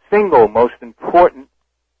 the single most important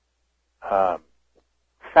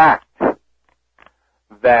fact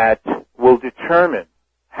that will determine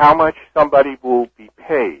how much somebody will be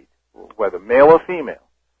paid, whether male or female,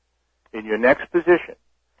 in your next position,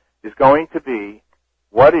 is going to be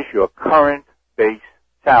what is your current base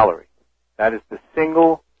salary. That is the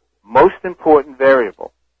single most important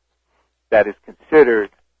variable that is considered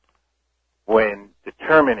when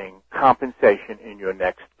determining compensation in your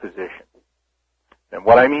next position. And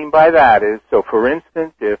what I mean by that is, so for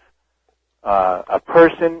instance, if a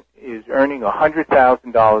person is earning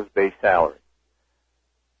 $100,000 base salary,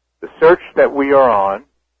 the search that we are on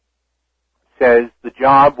says the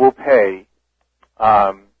job will pay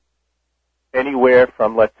anywhere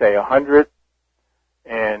from, let's say,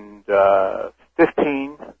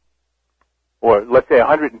 115, or let's say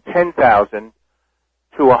 110,000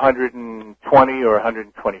 to 120 or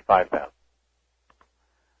 125,000.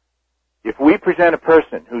 If we present a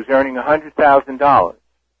person who's earning $100,000,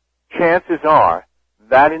 chances are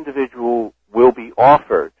that individual will be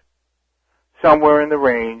offered somewhere in the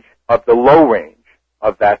range of the low range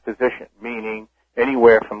of that position, meaning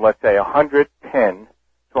anywhere from, let's say, 110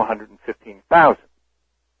 to 115,000.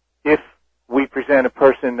 If we present a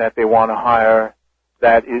person that they want to hire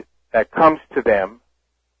that comes to them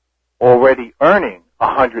already earning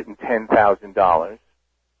 $110,000,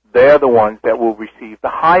 they're the ones that will receive the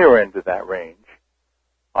higher end of that range,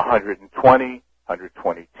 120,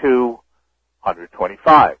 122,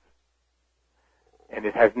 125. And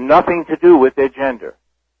it has nothing to do with their gender.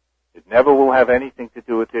 It never will have anything to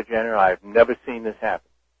do with their gender. I've never seen this happen.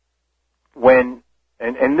 And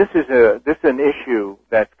this is an issue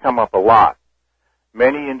that's come up a lot.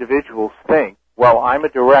 Many individuals think, well, I'm a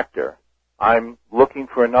director. I'm looking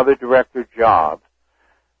for another director job.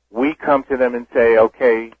 We come to them and say,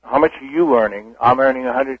 okay, how much are you earning? I'm earning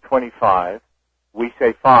 125. We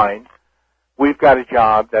say, fine. We've got a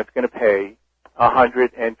job that's going to pay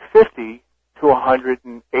 150 to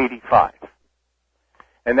 185.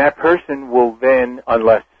 And that person will then,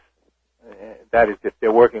 unless, that is, if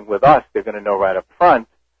they're working with us, they're going to know right up front.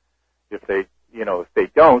 If they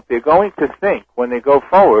don't, they're going to think when they go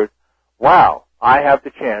forward, wow, I have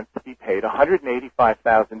the chance to be paid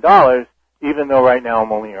 $185,000, even though right now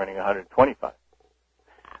I'm only earning $125,000.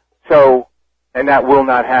 So, and that will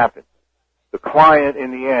not happen. The client,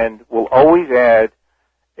 in the end, will always add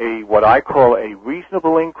what I call a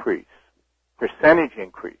reasonable increase, percentage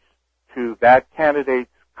increase, to that candidate's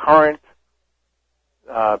current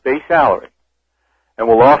base salary, and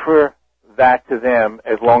will offer that to them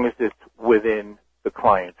as long as it's within the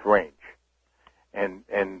client's range. And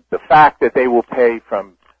the fact that they will pay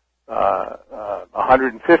from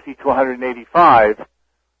 150 to 185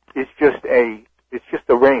 is just a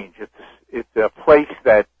range. It's a place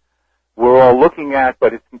that we're all looking at,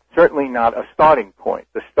 but it's certainly not a starting point.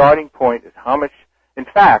 The starting point is how much. In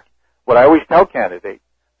fact, what I always tell candidates,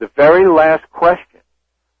 the very last question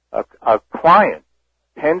a client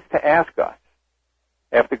tends to ask us,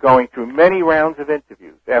 after going through many rounds of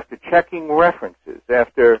interviews, after checking references,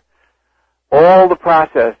 after all the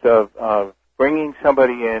process of bringing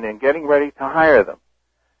somebody in and getting ready to hire them,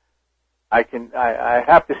 I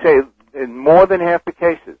have to say, in more than half the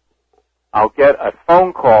cases, I'll get a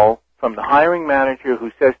phone call from the hiring manager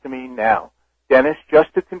who says to me, now, Dennis,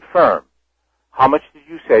 just to confirm, how much did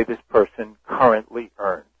you say this person currently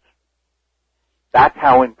earns? That's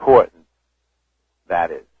how important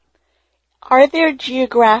that is. Are there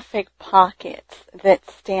geographic pockets that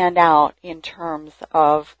stand out in terms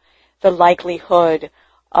of the likelihood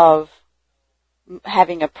of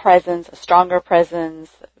having a presence, a stronger presence,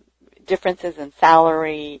 differences in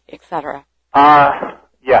salary, etc.?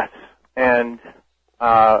 Yes. And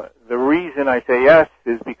the reason I say yes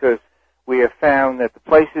is because we have found that the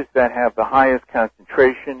places that have the highest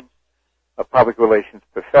concentration of public relations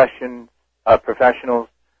professionals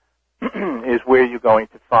is where you're going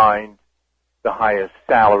to find the highest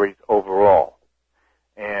salaries overall.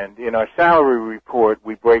 And in our salary report,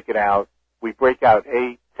 we break out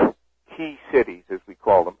 8 key cities, as we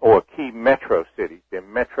call them, or key metro cities. They're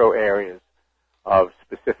metro areas of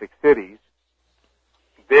specific cities.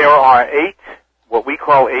 There are what we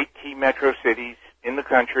call 8 key metro cities in the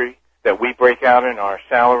country that we break out in our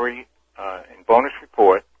salary and bonus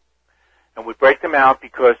report. And we break them out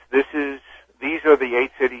because these are the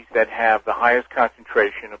 8 cities that have the highest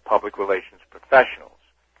concentration of public relations professionals.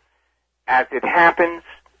 As it happens,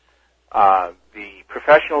 the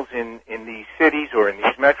professionals in these cities or in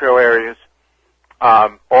these metro areas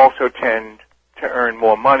also tend to earn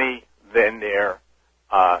more money than their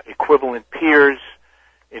equivalent peers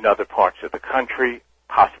in other parts of the country,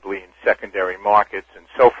 possibly in secondary markets and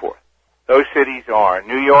so forth. Those cities are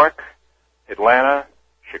New York, Atlanta,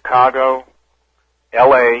 Chicago,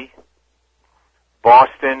 L.A.,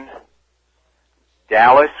 Boston,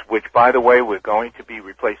 Dallas, which, by the way, we're going to be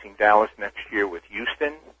replacing Dallas next year with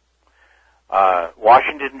Houston,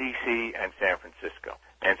 Washington, D.C., and San Francisco.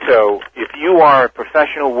 And so if you are a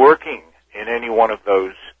professional working in any one of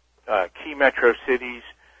those key metro cities,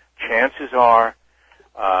 chances are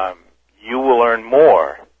you will earn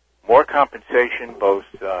more compensation, both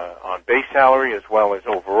on base salary as well as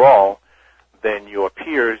overall, than your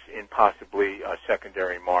peers in possibly a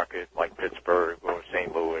secondary market like Pittsburgh or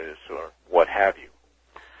St. Louis or what have you.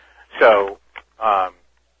 So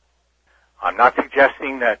I'm not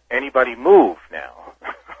suggesting that anybody move now,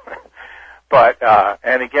 but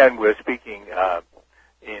and again, we're speaking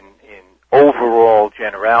in overall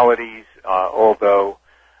generalities. Although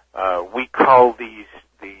we cull these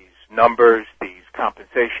numbers, these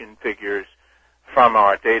compensation figures from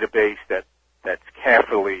our database that's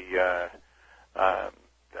carefully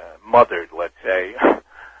mothered, let's say,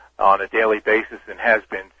 on a daily basis and has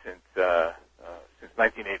been since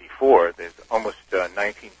 1984. There's almost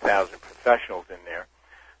 19,000 professionals in there.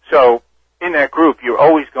 So in that group, you're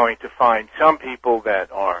always going to find some people that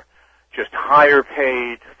are just higher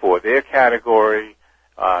paid for their category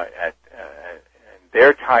and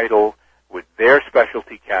their title with their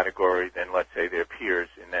specialty category than, let's say, their peers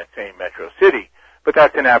in that same metro city. But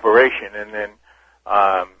that's an aberration, and then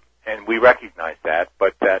and we recognize that.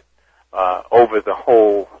 But that over the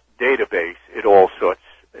whole database, it all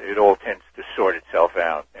tends to sort itself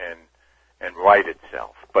out and right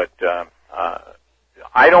itself. But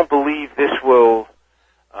I don't believe this will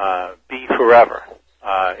be forever.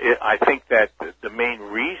 I think that the main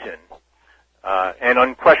reason, and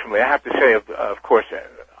unquestionably, I have to say, of course,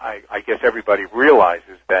 I guess everybody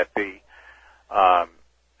realizes that the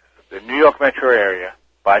New York metro area,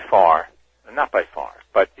 by far, not by far,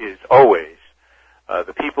 but is always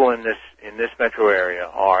the people in this metro area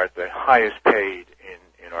are the highest paid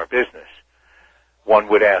in our business. One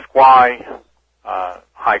would ask why.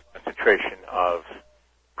 High concentration of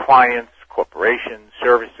clients, corporations,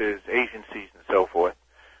 services, agencies, and so forth.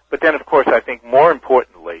 But then, of course, I think more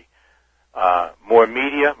importantly, more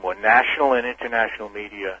media, more national and international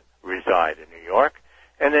media reside in New York.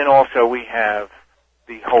 And then also we have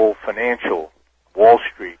the whole financial Wall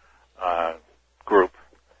Street group.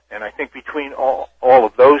 And I think between all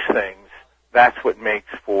of those things, that's what makes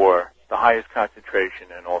for the highest concentration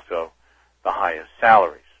and also the highest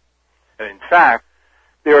salaries. And in fact,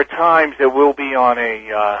 there are times that we'll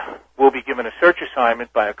be given a search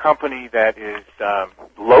assignment by a company that is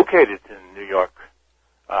located in the New York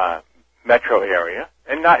metro area,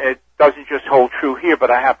 and it doesn't just hold true here,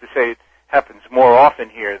 but I have to say it happens more often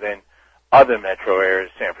here than other metro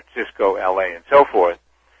areas, San Francisco, LA, and so forth,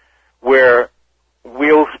 where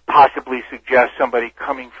we'll possibly suggest somebody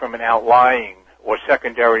coming from an outlying or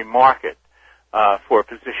secondary market for a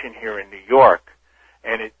position here in New York,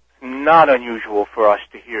 and it's not unusual for us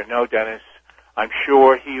to hear, no, Dennis, I'm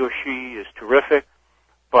sure he or she is terrific,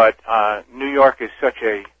 but New York is such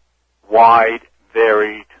a wide,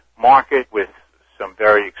 varied market with some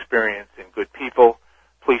very experienced and good people.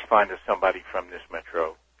 Please find us somebody from this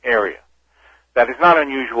metro area. That is not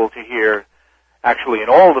unusual to hear actually in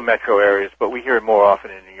all the metro areas, but we hear it more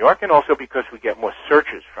often in New York, and also because we get more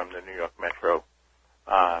searches from the New York metro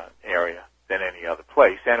area than any other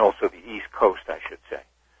place, and also the East Coast, I should say.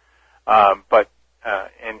 But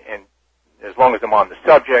as long as I'm on the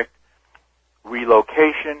subject,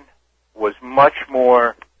 relocation was much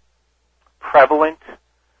more prevalent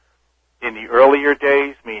in the earlier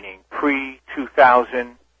days, meaning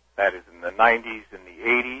pre-2000, that is in the 90s and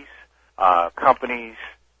the 80s. Companies,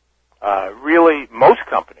 really most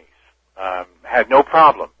companies, had no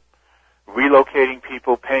problem relocating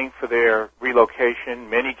people, paying for their relocation,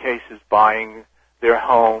 many cases buying their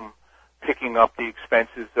home, picking up the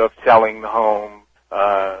expenses of selling the home,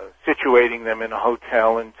 situating them in a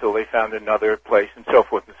hotel until they found another place, and so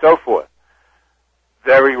forth and so forth.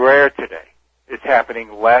 very rare today. It's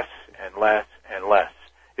happening less and less and less.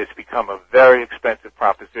 It's become a very expensive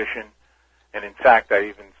proposition. And in fact, I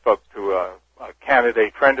even spoke to a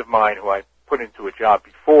candidate friend of mine who I put into a job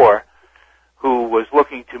before, who was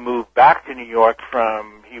looking to move back to New York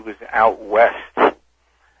he was out west.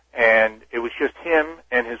 And it was just him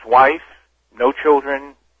and his wife, no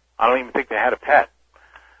children. I don't even think they had a pet.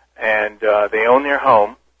 And they own their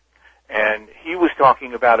home. And he was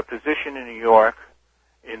talking about a position in New York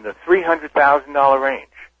in the $300,000 range.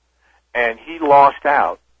 And he lost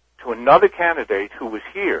out to another candidate who was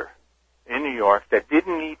here in New York that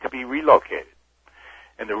didn't need to be relocated.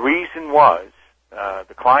 And the reason was,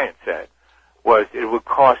 the client said, was it would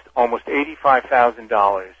cost almost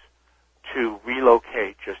 $85,000 to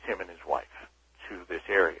relocate just him and his wife to this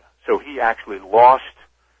area. So he actually lost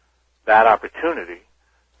that opportunity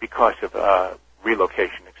because of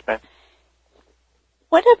relocation expenses.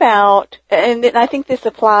 What about, and I think this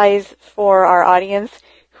applies for our audience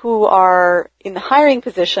who are in the hiring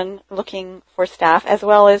position looking for staff, as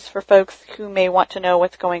well as for folks who may want to know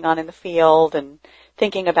what's going on in the field and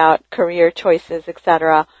thinking about career choices,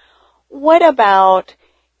 etc. What about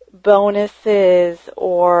bonuses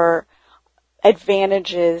or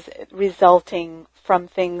advantages resulting from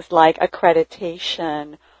things like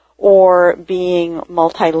accreditation or being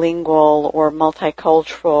multilingual or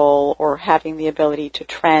multicultural or having the ability to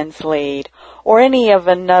translate or any of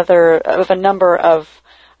a number of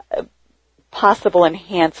possible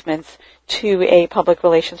enhancements to a public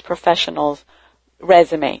relations professional's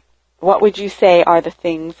resume? What would you say are the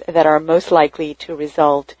things that are most likely to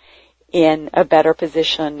result in a better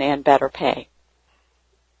position and better pay?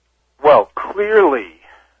 Well, clearly,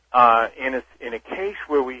 in a case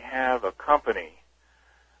where we have a company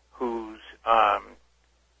whose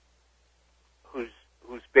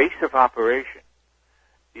base of operation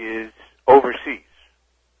is overseas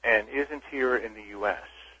and isn't here in the U.S.,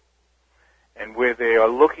 and where they are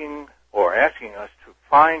looking or asking us to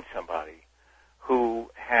find somebody who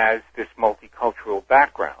has this multicultural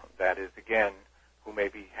background, that is, again, who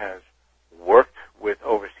maybe has worked with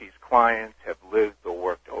overseas clients, have lived or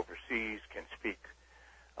worked overseas, can speak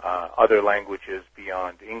other languages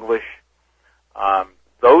beyond English,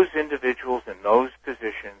 those individuals in those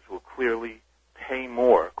positions will clearly pay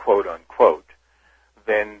more, quote unquote,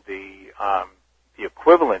 than the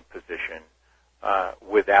equivalent position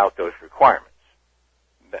without those requirements.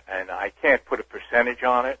 And I can't put a percentage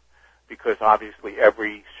on it because obviously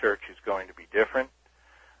every search is going to be different.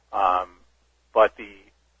 But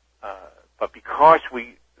because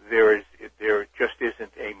there just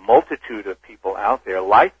isn't a multitude of people out there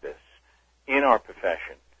like this in our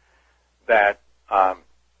profession, that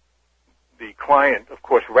the client, of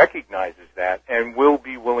course, recognizes that and will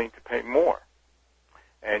be willing to pay more.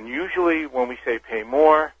 And usually when we say pay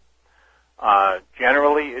more,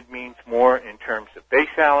 generally it means more in terms of base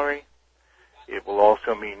salary. It will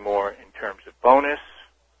also mean more in terms of bonus.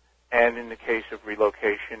 And in the case of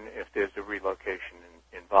relocation, if there's a relocation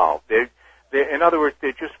involved. In other words,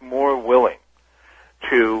 they're just more willing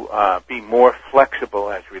to be more flexible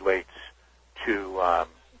as relates to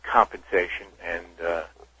compensation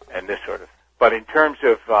and this sort of. But in terms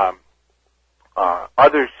of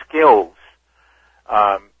other skills,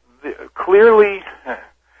 clearly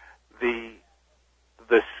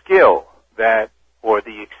the skill that or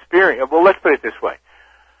the experience. Well, let's put it this way: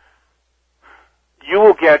 you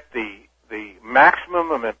will get the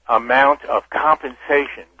maximum amount of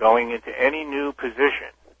compensation going into any new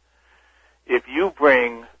position if you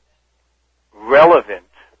bring relevant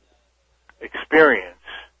experience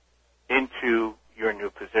into your new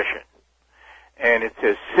position. And it's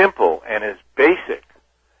as simple and as basic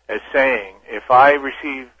as saying, if I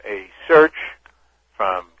receive a search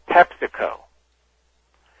from PepsiCo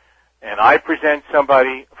and I present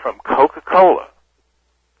somebody from Coca-Cola,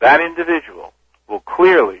 that individual will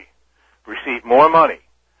clearly receive more money,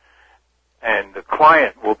 and the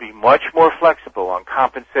client will be much more flexible on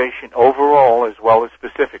compensation overall as well as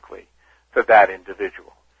specifically for that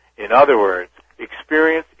individual. In other words,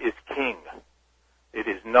 experience is king. It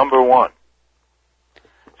is number one.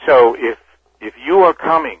 So if you are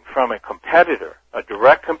coming from a competitor, a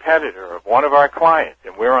direct competitor of one of our clients,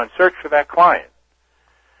 and we're on search for that client,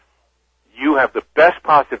 you have the best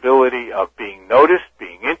possibility of being noticed,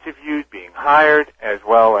 being interviewed, being hired, as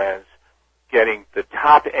well as getting the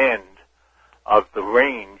top end of the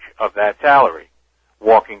range of that salary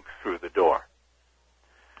walking through the door.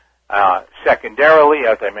 Secondarily,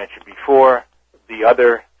 as I mentioned before, the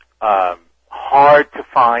other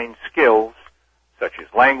hard-to-find skills, such as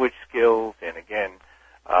language skills and, again,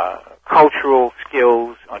 cultural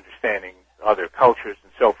skills, understanding other cultures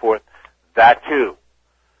and so forth, that too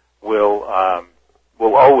will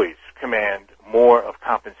always command more of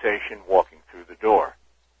compensation walking through the door.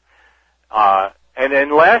 And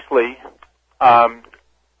then lastly,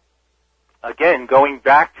 again, going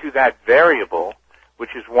back to that variable,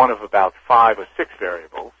 which is one of about 5 or 6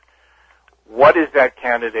 variables, what is that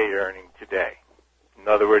candidate earning today? In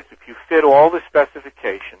other words, if you fit all the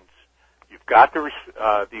specifications, you've got the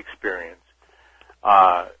experience,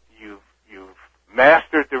 you've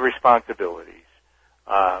mastered the responsibilities,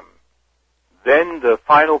 then the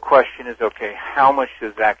final question is, okay, how much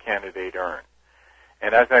does that candidate earn?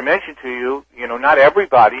 And as I mentioned to you, not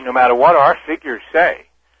everybody, no matter what our figures say,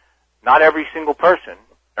 not every single person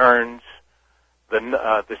earns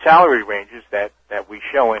the salary ranges that we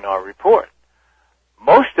show in our report.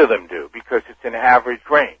 Most of them do, because it's an average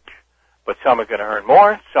range. But some are going to earn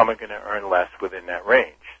more, some are going to earn less within that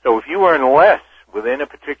range. So if you earn less within a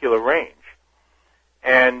particular range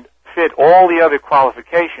and fit all the other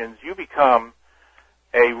qualifications, you become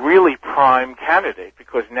a really prime candidate,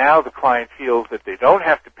 because now the client feels that they don't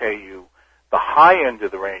have to pay you the high end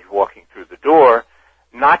of the range walking through the door,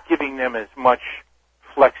 not giving them as much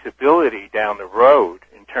flexibility down the road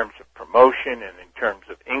in terms of promotion and in terms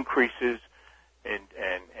of increases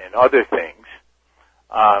and other things.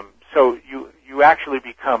 So you actually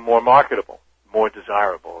become more marketable, more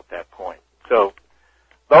desirable at that point. So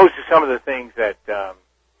those are some of the things that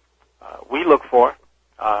we look for,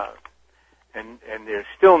 and there's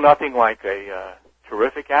still nothing like a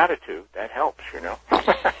terrific attitude. That helps,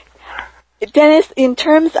 Dennis, in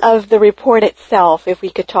terms of the report itself, if we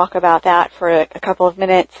could talk about that for a couple of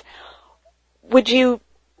minutes, would you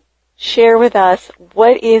share with us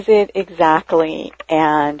what is it exactly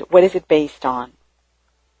and what is it based on?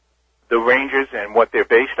 The ranges and what they're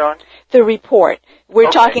based on? The report. We're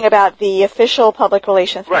talking about the official public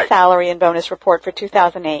relations salary and bonus report for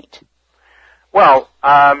 2008. Well,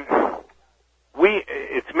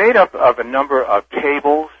 it's made up of a number of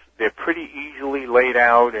tables. They're pretty easily laid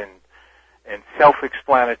out and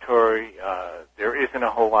self-explanatory. There isn't a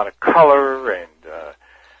whole lot of color and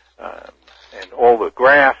all the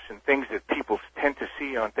graphs and things that people tend to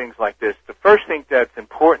see on things like this. The first thing that's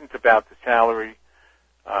important about the salary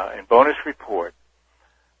and bonus report,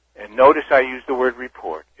 and notice I use the word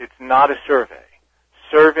report, it's not a survey.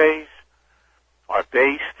 Surveys are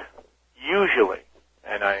based usually,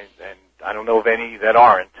 and I don't know of any that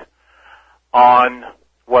aren't, on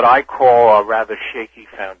what I call a rather shaky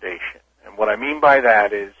foundation. And what I mean by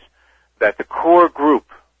that is that the core group,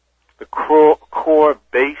 the core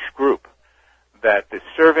base group that the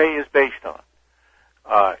survey is based on,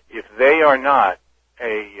 if they are not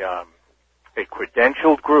a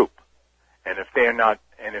credentialed group, and if they're not,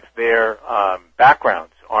 and if their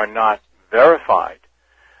backgrounds are not verified,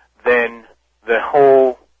 then the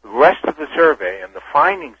whole rest of the survey and the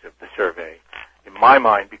findings of the survey, in my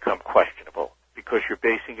mind, become questionable, because you're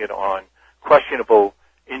basing it on questionable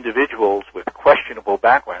individuals with questionable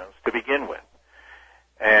backgrounds to begin with.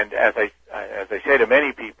 And as I say to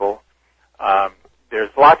many people, there's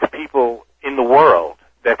lots of people in the world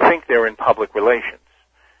that think they're in public relations,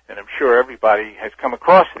 and I'm sure everybody has come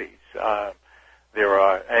across these. There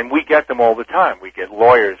are, and we get them all the time. We get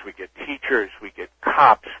lawyers, we get teachers, we get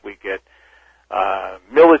cops, we get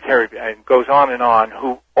military, and it goes on,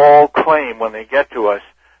 who all claim when they get to us,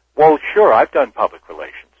 well, sure, I've done public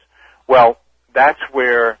relations. Well, that's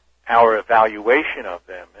where our evaluation of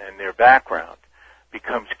them and their background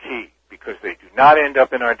becomes key, because they do not end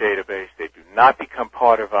up in our database. They do not become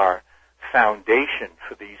part of our foundation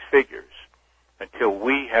for these figures until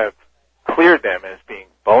we have cleared them as being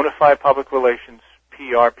bona fide public relations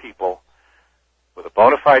PR people with a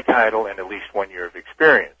bona fide title and at least 1 year of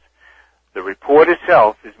experience. The report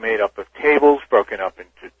itself is made up of tables broken up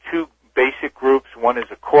into 2 basic groups. One is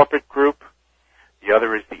a corporate group. The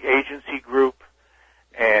other is the agency group.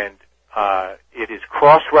 And it is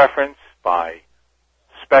cross-referenced by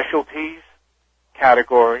specialties,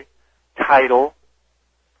 category, title,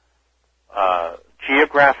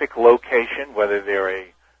 geographic location, whether they're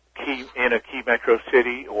in a key metro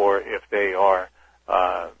city or if they are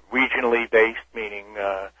regionally based, meaning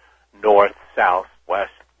north, south,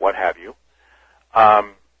 west, what have you.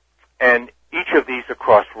 And each of these are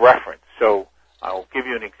cross-referenced. So I'll give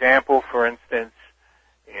you an example. For instance,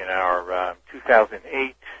 in our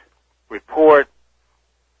 2008 report,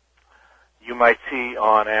 you might see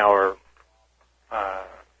on our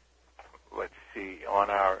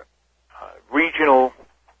regional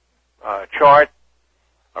chart,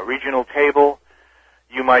 a regional table,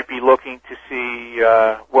 You might be looking to see,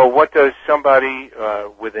 what does somebody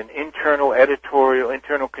with an internal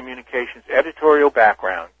communications editorial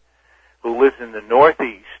background who lives in the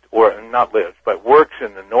Northeast, or not lives, but works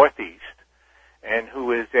in the Northeast, and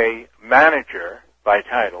who is a manager by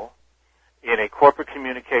title in a corporate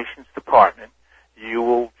communications department, you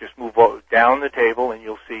will just move down the table and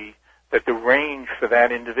you'll see that the range for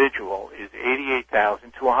that individual is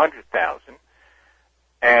 88,000 to 100,000,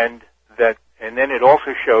 and then it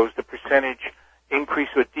also shows the percentage increase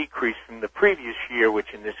or decrease from the previous year,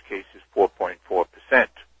 which in this case is 4.4%.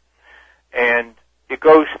 And it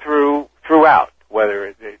goes throughout, whether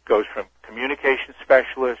it goes from communications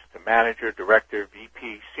specialist to manager, director,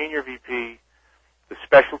 VP, senior VP. The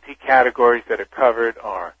specialty categories that are covered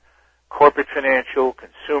are corporate financial,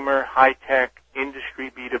 consumer, high-tech,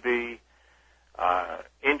 industry B2B,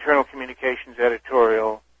 internal communications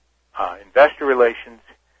editorial, investor relations,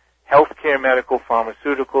 healthcare, medical,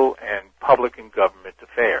 pharmaceutical, and public and government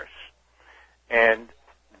affairs. And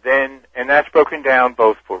that's broken down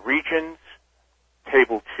both for regions.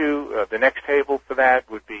 Table 2, the next table for that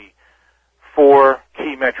would be 4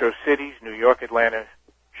 key metro cities, New York, Atlanta,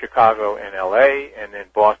 Chicago, and LA, and then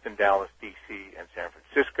Boston, Dallas, DC, and San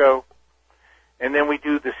Francisco. And then we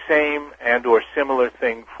do the same and or similar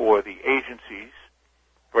thing for the agencies,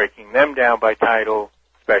 breaking them down by title,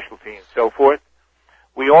 specialty, and so forth.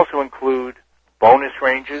 We also include bonus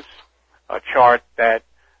ranges, a chart that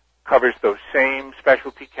covers those same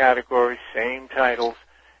specialty categories, same titles,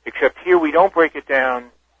 except here we don't break it down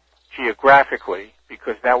geographically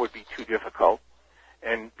because that would be too difficult,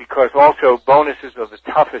 and because also bonuses are the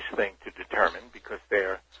toughest thing to determine because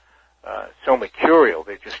they're so mercurial.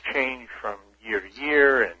 They just change from year to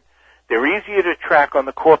year, and they're easier to track on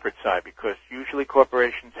the corporate side because usually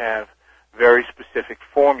corporations have very specific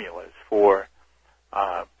formulas for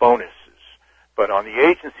bonuses. But on the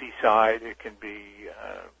agency side, it can be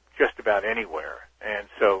just about anywhere. And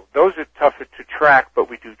so those are tougher to track, but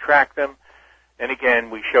we do track them. And again,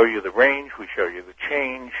 we show you the range, we show you the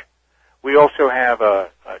change. We also have a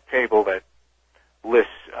table that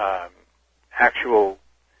lists actual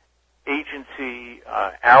agency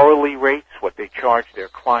hourly rates, what they charge their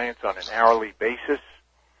clients on an hourly basis.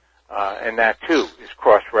 And that too is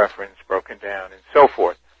cross-referenced, broken down, and so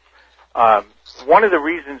forth. One of the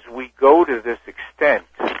reasons we go to this extent,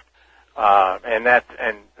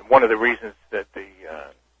 and one of the reasons that the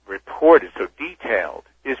report is so detailed,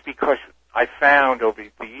 is because I found over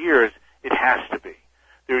the years it has to be.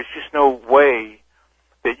 There's just no way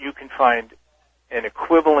that you can find an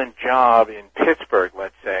equivalent job in Pittsburgh,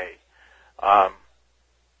 let's say,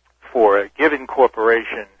 for a given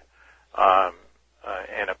corporation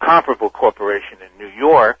and a comparable corporation in New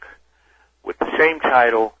York with the same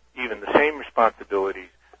title, even the same responsibilities.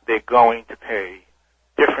 They're going to pay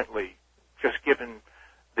differently just given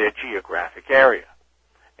their geographic area.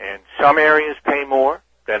 And some areas pay more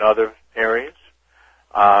than other areas.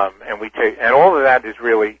 And all of that is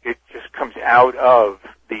really, it just comes out of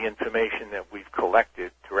the information that we've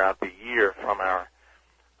collected throughout the year from our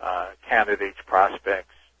candidates,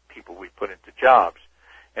 prospects, people we put into jobs.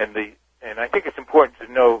 And I think it's important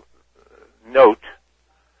to note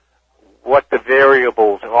what the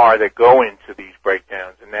variables are that go into these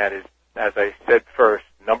breakdowns, and that is, as I said first,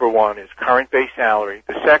 number one is current base salary.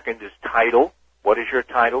 The second is title. What is your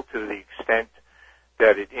title to the extent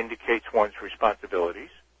that it indicates one's responsibilities?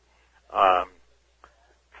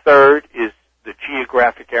 Third is the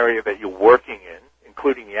geographic area that you're working in,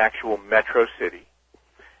 including the actual metro city.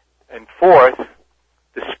 And fourth,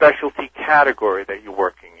 the specialty category that you're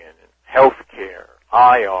working in, healthcare,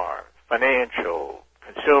 IR, financial,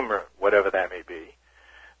 consumer, whatever that may be.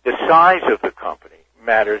 The size of the company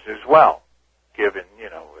matters as well, given,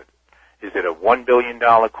 is it a $1 billion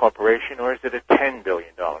corporation or is it a $10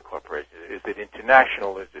 billion corporation? Is it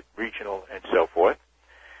international? Is it regional? And so forth.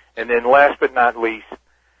 And then last but not least,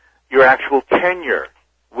 your actual tenure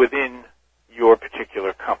within your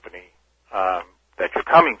particular company that you're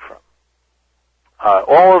coming from.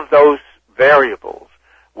 All of those variables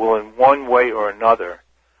will in one way or another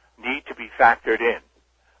need to be factored in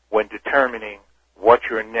when determining what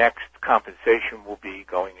your next compensation will be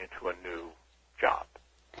going into a new job.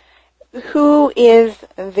 Who is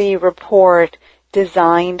the report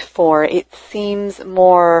designed for? It seems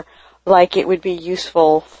more like it would be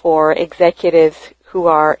useful for executives who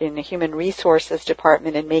are in the human resources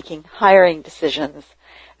department and making hiring decisions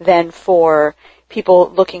than for people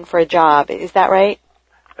looking for a job. Is that right?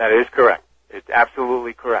 That is correct. It's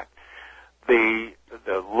absolutely correct. The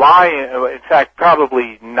lie, in fact,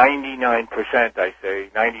 probably 99%, I say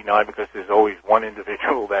 99 because there's always one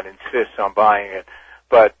individual that insists on buying it.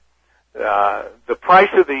 but the price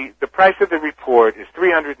of the report is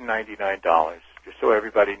 $399, just so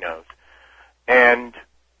everybody knows. And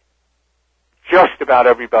just about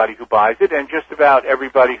everybody who buys it, and just about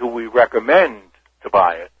everybody who we recommend to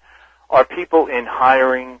buy it, are people in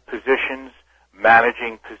hiring positions,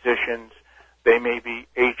 managing positions. They may be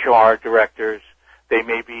HR directors. They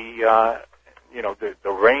may be,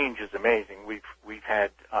 the range is amazing. We've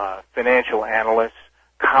had financial analysts,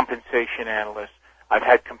 compensation analysts. I've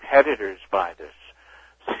had competitors buy this,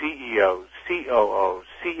 CEOs, COOs,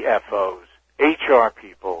 CFOs, HR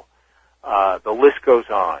people. The list goes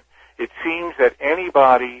on. It seems that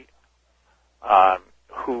anybody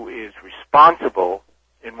who is responsible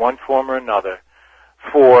in one form or another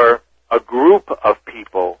for a group of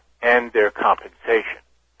people and their compensation.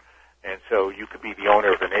 And so you could be the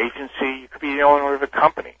owner of an agency, you could be the owner of a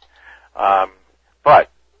company.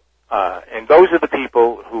 And those are the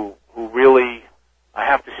people who really, I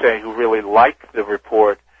have to say, who really like the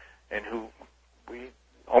report, and who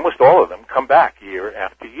almost all of them come back year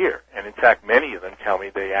after year. And in fact, many of them tell me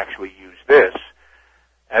they actually use this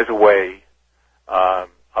as a way of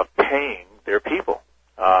paying their people.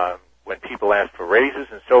 When people ask for raises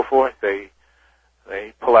and so forth, they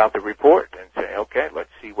pull out the report and say, okay, let's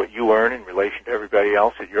see what you earn in relation to everybody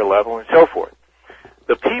else at your level and so forth.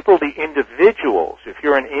 The people, the individuals, if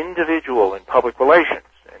you're an individual in public relations,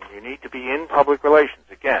 and you need to be in public relations,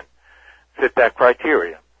 again, fit that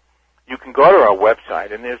criteria, you can go to our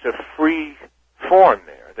website, and there's a free form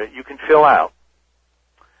there that you can fill out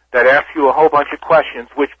that asks you a whole bunch of questions,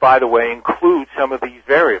 which, by the way, include some of these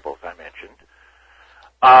variables I mentioned.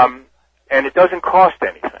 And it doesn't cost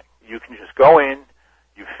anything. You can just go in,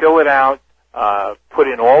 you fill it out, put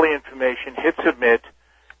in all the information, hit submit.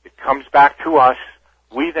 It comes back to us.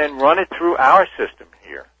 We then run it through our system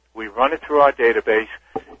here. We run it through our database,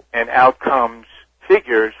 and out comes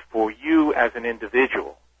figures for you as an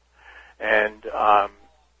individual. And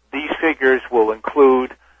these figures will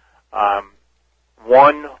include,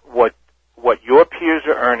 one, what your peers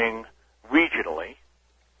are earning regionally,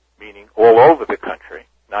 meaning all over the country,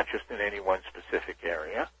 not just in any one specific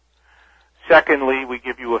area. Secondly, we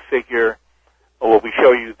give you a figure, or we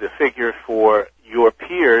show you the figure for your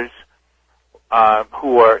peers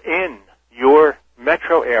who are in your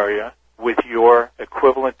metro area with your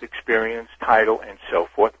equivalent experience, title, and so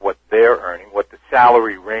forth, what they're earning, what the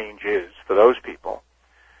salary range is for those people.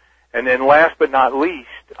 And then last but not least,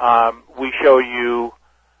 we show you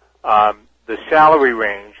the salary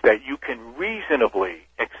range that you can reasonably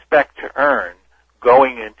expect to earn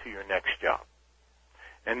going into your next job.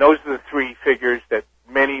 And those are the three figures that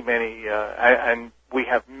many, and we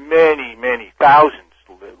have many thousands,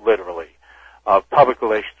 literally, of public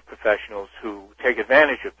relations professionals who take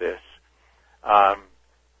advantage of this.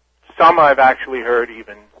 Some I've actually heard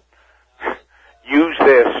even use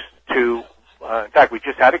this to, in fact, we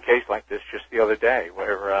just had a case like this just the other day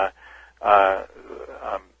where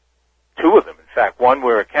two of them, in fact, one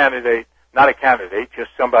where not a candidate,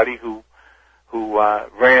 just somebody who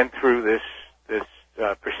ran through this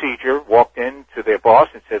procedure, walked in to their boss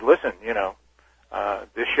and said, listen,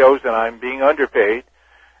 this shows that I'm being underpaid,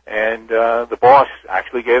 and the boss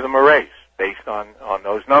actually gave them a raise based on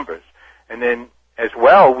those numbers. And then as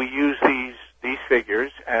well, we use these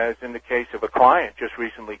figures, as in the case of a client just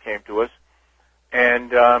recently came to us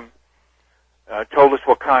and told us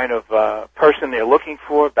what kind of person they're looking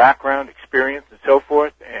for, background, experience, and so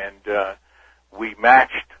forth, and we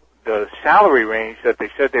matched the salary range that they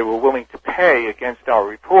said they were willing to pay against our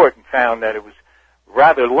report, and found that it was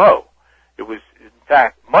rather low. It was, in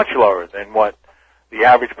fact, much lower than what the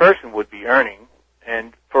average person would be earning.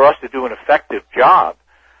 And for us to do an effective job,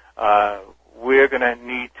 we're going to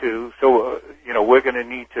need to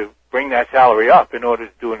bring that salary up in order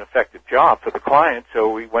to do an effective job for the client. So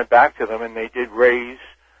we went back to them, and they did raise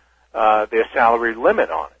their salary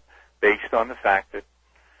limit on it, based on the fact that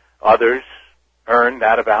others earn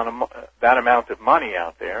that amount of money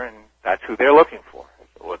out there, and that's who they're looking for,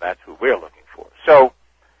 or that's who we're looking for. So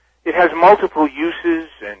it has multiple uses,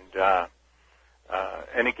 and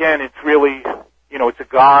again, it's really, it's a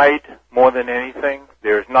guide more than anything.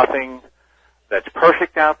 There's nothing that's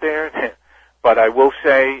perfect out there, but I will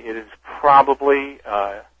say it is probably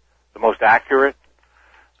the most accurate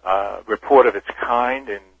report of its kind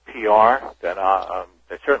in PR that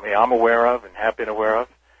certainly I'm aware of and have been aware of.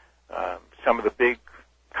 Some of the big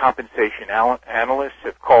compensation analysts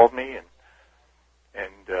have called me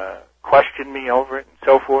and questioned me over it and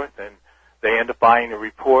so forth, and they end up buying the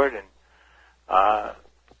report.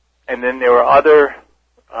 And then there are other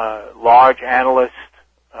large analyst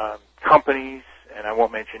companies, and I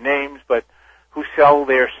won't mention names, but who sell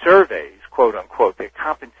their surveys, quote unquote, their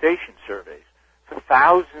compensation surveys, for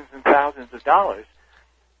thousands and thousands of dollars,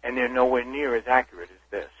 and they're nowhere near as accurate as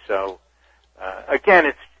this. So,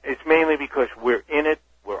 again, it's mainly because we're in it,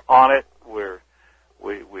 we're on it,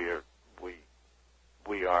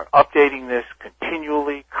 we are updating this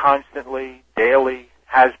continually, constantly, daily,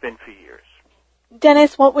 has been for years.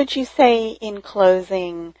 Dennis, what would you say in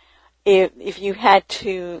closing if you had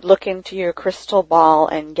to look into your crystal ball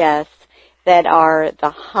and guess that are the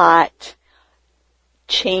hot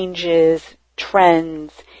changes,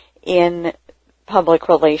 trends in public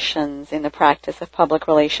relations, in the practice of public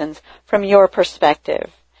relations, from your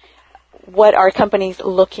perspective? What are companies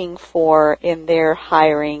looking for in their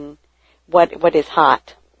hiring? What is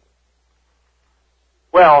hot?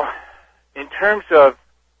 Well, in terms of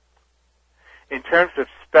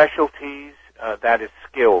specialties, that is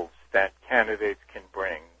skills that candidates can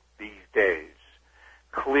bring these days.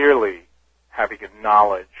 Clearly, having a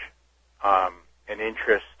knowledge, an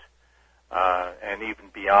interest, and even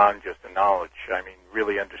beyond just the knowledge, I mean,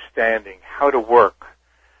 really understanding how to work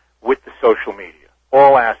with the social media,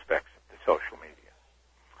 all aspects of the social media,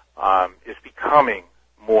 is becoming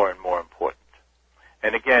more and more important.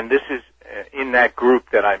 And again, this is in that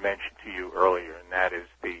group that I mentioned to you earlier, and that is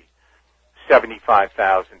the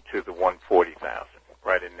 75,000 to the 140,000,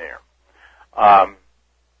 right in there.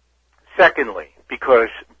 Secondly,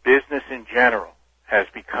 because business in general has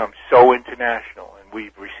become so international, and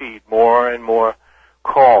we've received more and more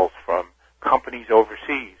calls from companies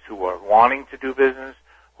overseas who are wanting to do business,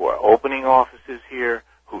 who are opening offices here,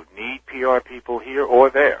 who need PR people here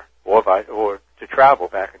or there, or to travel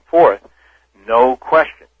back and forth. No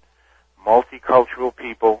question. Multicultural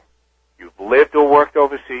people, you've lived or worked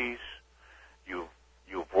overseas,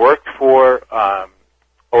 you've worked for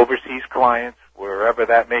overseas clients, wherever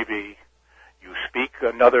that may be. You speak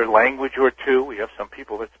another language or two. We have some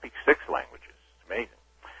people that speak 6 languages. It's amazing.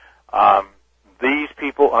 These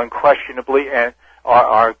people unquestionably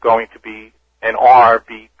are going to be and are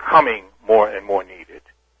becoming more and more needed.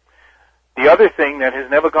 The other thing that has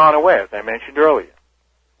never gone away, as I mentioned earlier,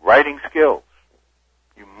 writing skills.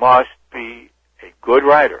 You must be a good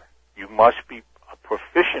writer. You must be a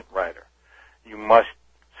proficient writer. You must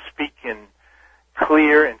speak in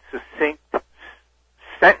clear and succinct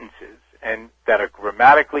sentences and that are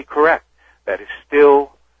grammatically correct. That is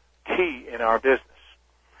still key in our business.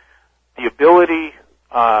 The ability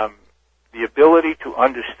to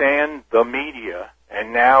understand the media,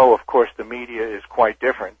 and now, of course, the media is quite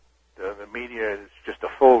different. The media is just a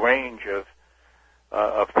full range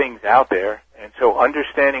of things out there, and so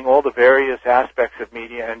understanding all the various aspects of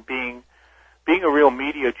media and being a real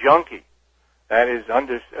media junkie, that is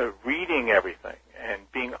reading everything and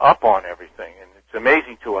being up on everything. And it's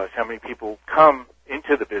amazing to us how many people come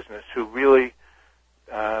into the business who really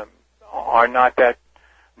are not that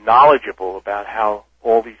knowledgeable about how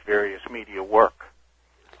all these various media work.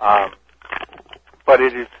 But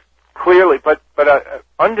it is clearly, but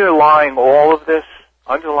underlying all of this,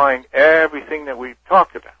 underlying everything that we've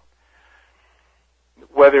talked about,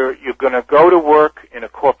 whether you're going to go to work in a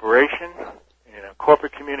corporation, in a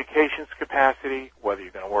corporate communications capacity, whether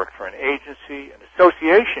you're going to work for an agency, an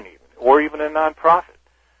association even, or even a nonprofit,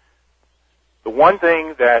 the one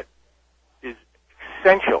thing that is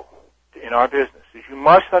essential in our business is you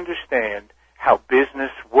must understand how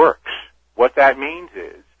business works. What that means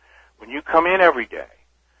is when you come in every day,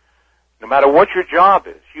 no matter what your job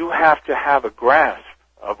is, you have to have a grasp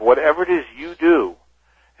of whatever it is you do,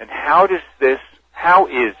 and how is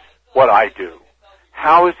what I do,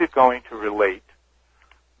 how is it going to relate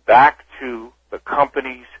back to the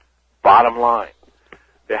company's bottom line?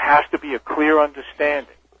 There has to be a clear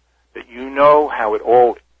understanding that you know how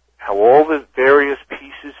all the various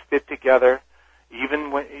pieces fit together.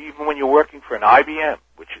 Even when you're working for an IBM,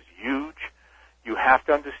 which is huge, you have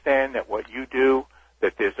to understand that what you do,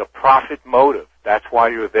 that there's a profit motive. That's why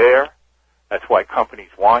you're there. That's why companies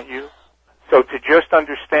want you. So to just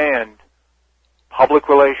understand public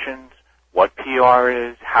relations, what PR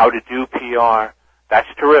is, how to do PR, that's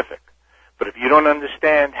terrific. But if you don't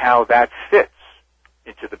understand how that fits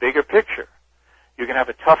into the bigger picture, you're going to have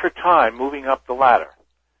a tougher time moving up the ladder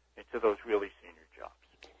into those really senior jobs.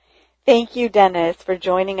 Thank you, Dennis, for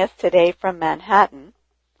joining us today from Manhattan.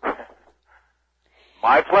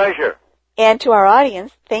 My pleasure. And to our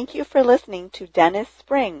audience, thank you for listening to Dennis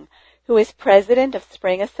Spring, who is president of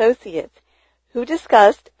Spring Associates, who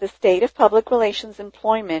discussed the state of public relations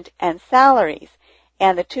employment and salaries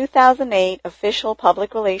and the 2008 official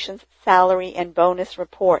public relations salary and bonus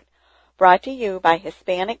report, brought to you by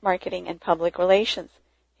Hispanic Marketing and Public Relations,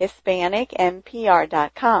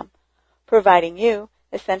 HispanicMPR.com. providing you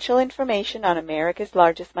essential information on America's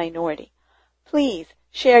largest minority. Please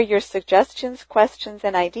share your suggestions, questions,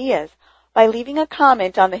 and ideas by leaving a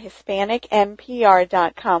comment on the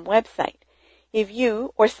HispanicMPR.com website. If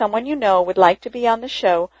you or someone you know would like to be on the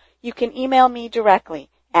show, you can email me directly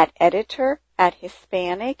at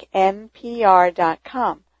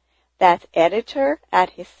editor@HispanicMPR.com. That's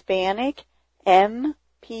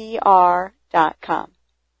editor@HispanicMPR.com.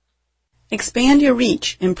 Expand your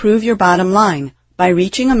reach, improve your bottom line by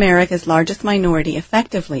reaching America's largest minority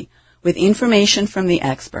effectively with information from the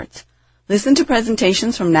experts. Listen to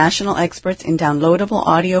presentations from national experts in downloadable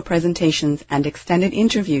audio presentations and extended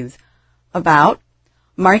interviews about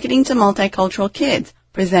Marketing to Multicultural Kids,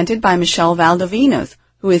 presented by Michelle Valdovinos,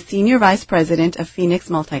 who is Senior Vice President of Phoenix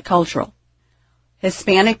Multicultural.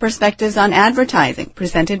 Hispanic Perspectives on Advertising,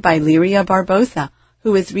 presented by Liria Barbosa,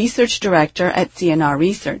 who is Research Director at CNR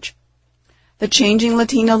Research. The Changing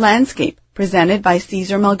Latino Landscape, presented by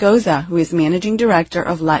Cesar Malgoza, who is Managing Director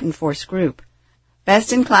of Latin Force Group.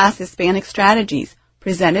 Best in Class Hispanic Strategies,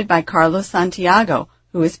 presented by Carlos Santiago,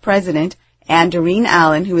 who is President, and Doreen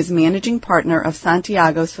Allen, who is Managing Partner of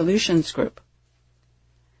Santiago Solutions Group.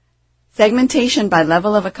 Segmentation by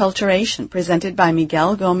Level of Acculturation, presented by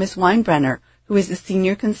Miguel Gomez Weinbrenner, who is a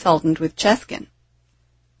Senior Consultant with Cheskin.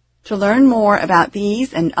 To learn more about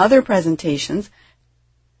these and other presentations,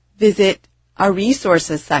 visit our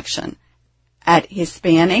resources section at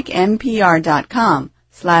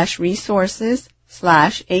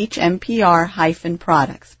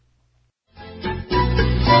HispanicMPR.com/resources/HMPR-products.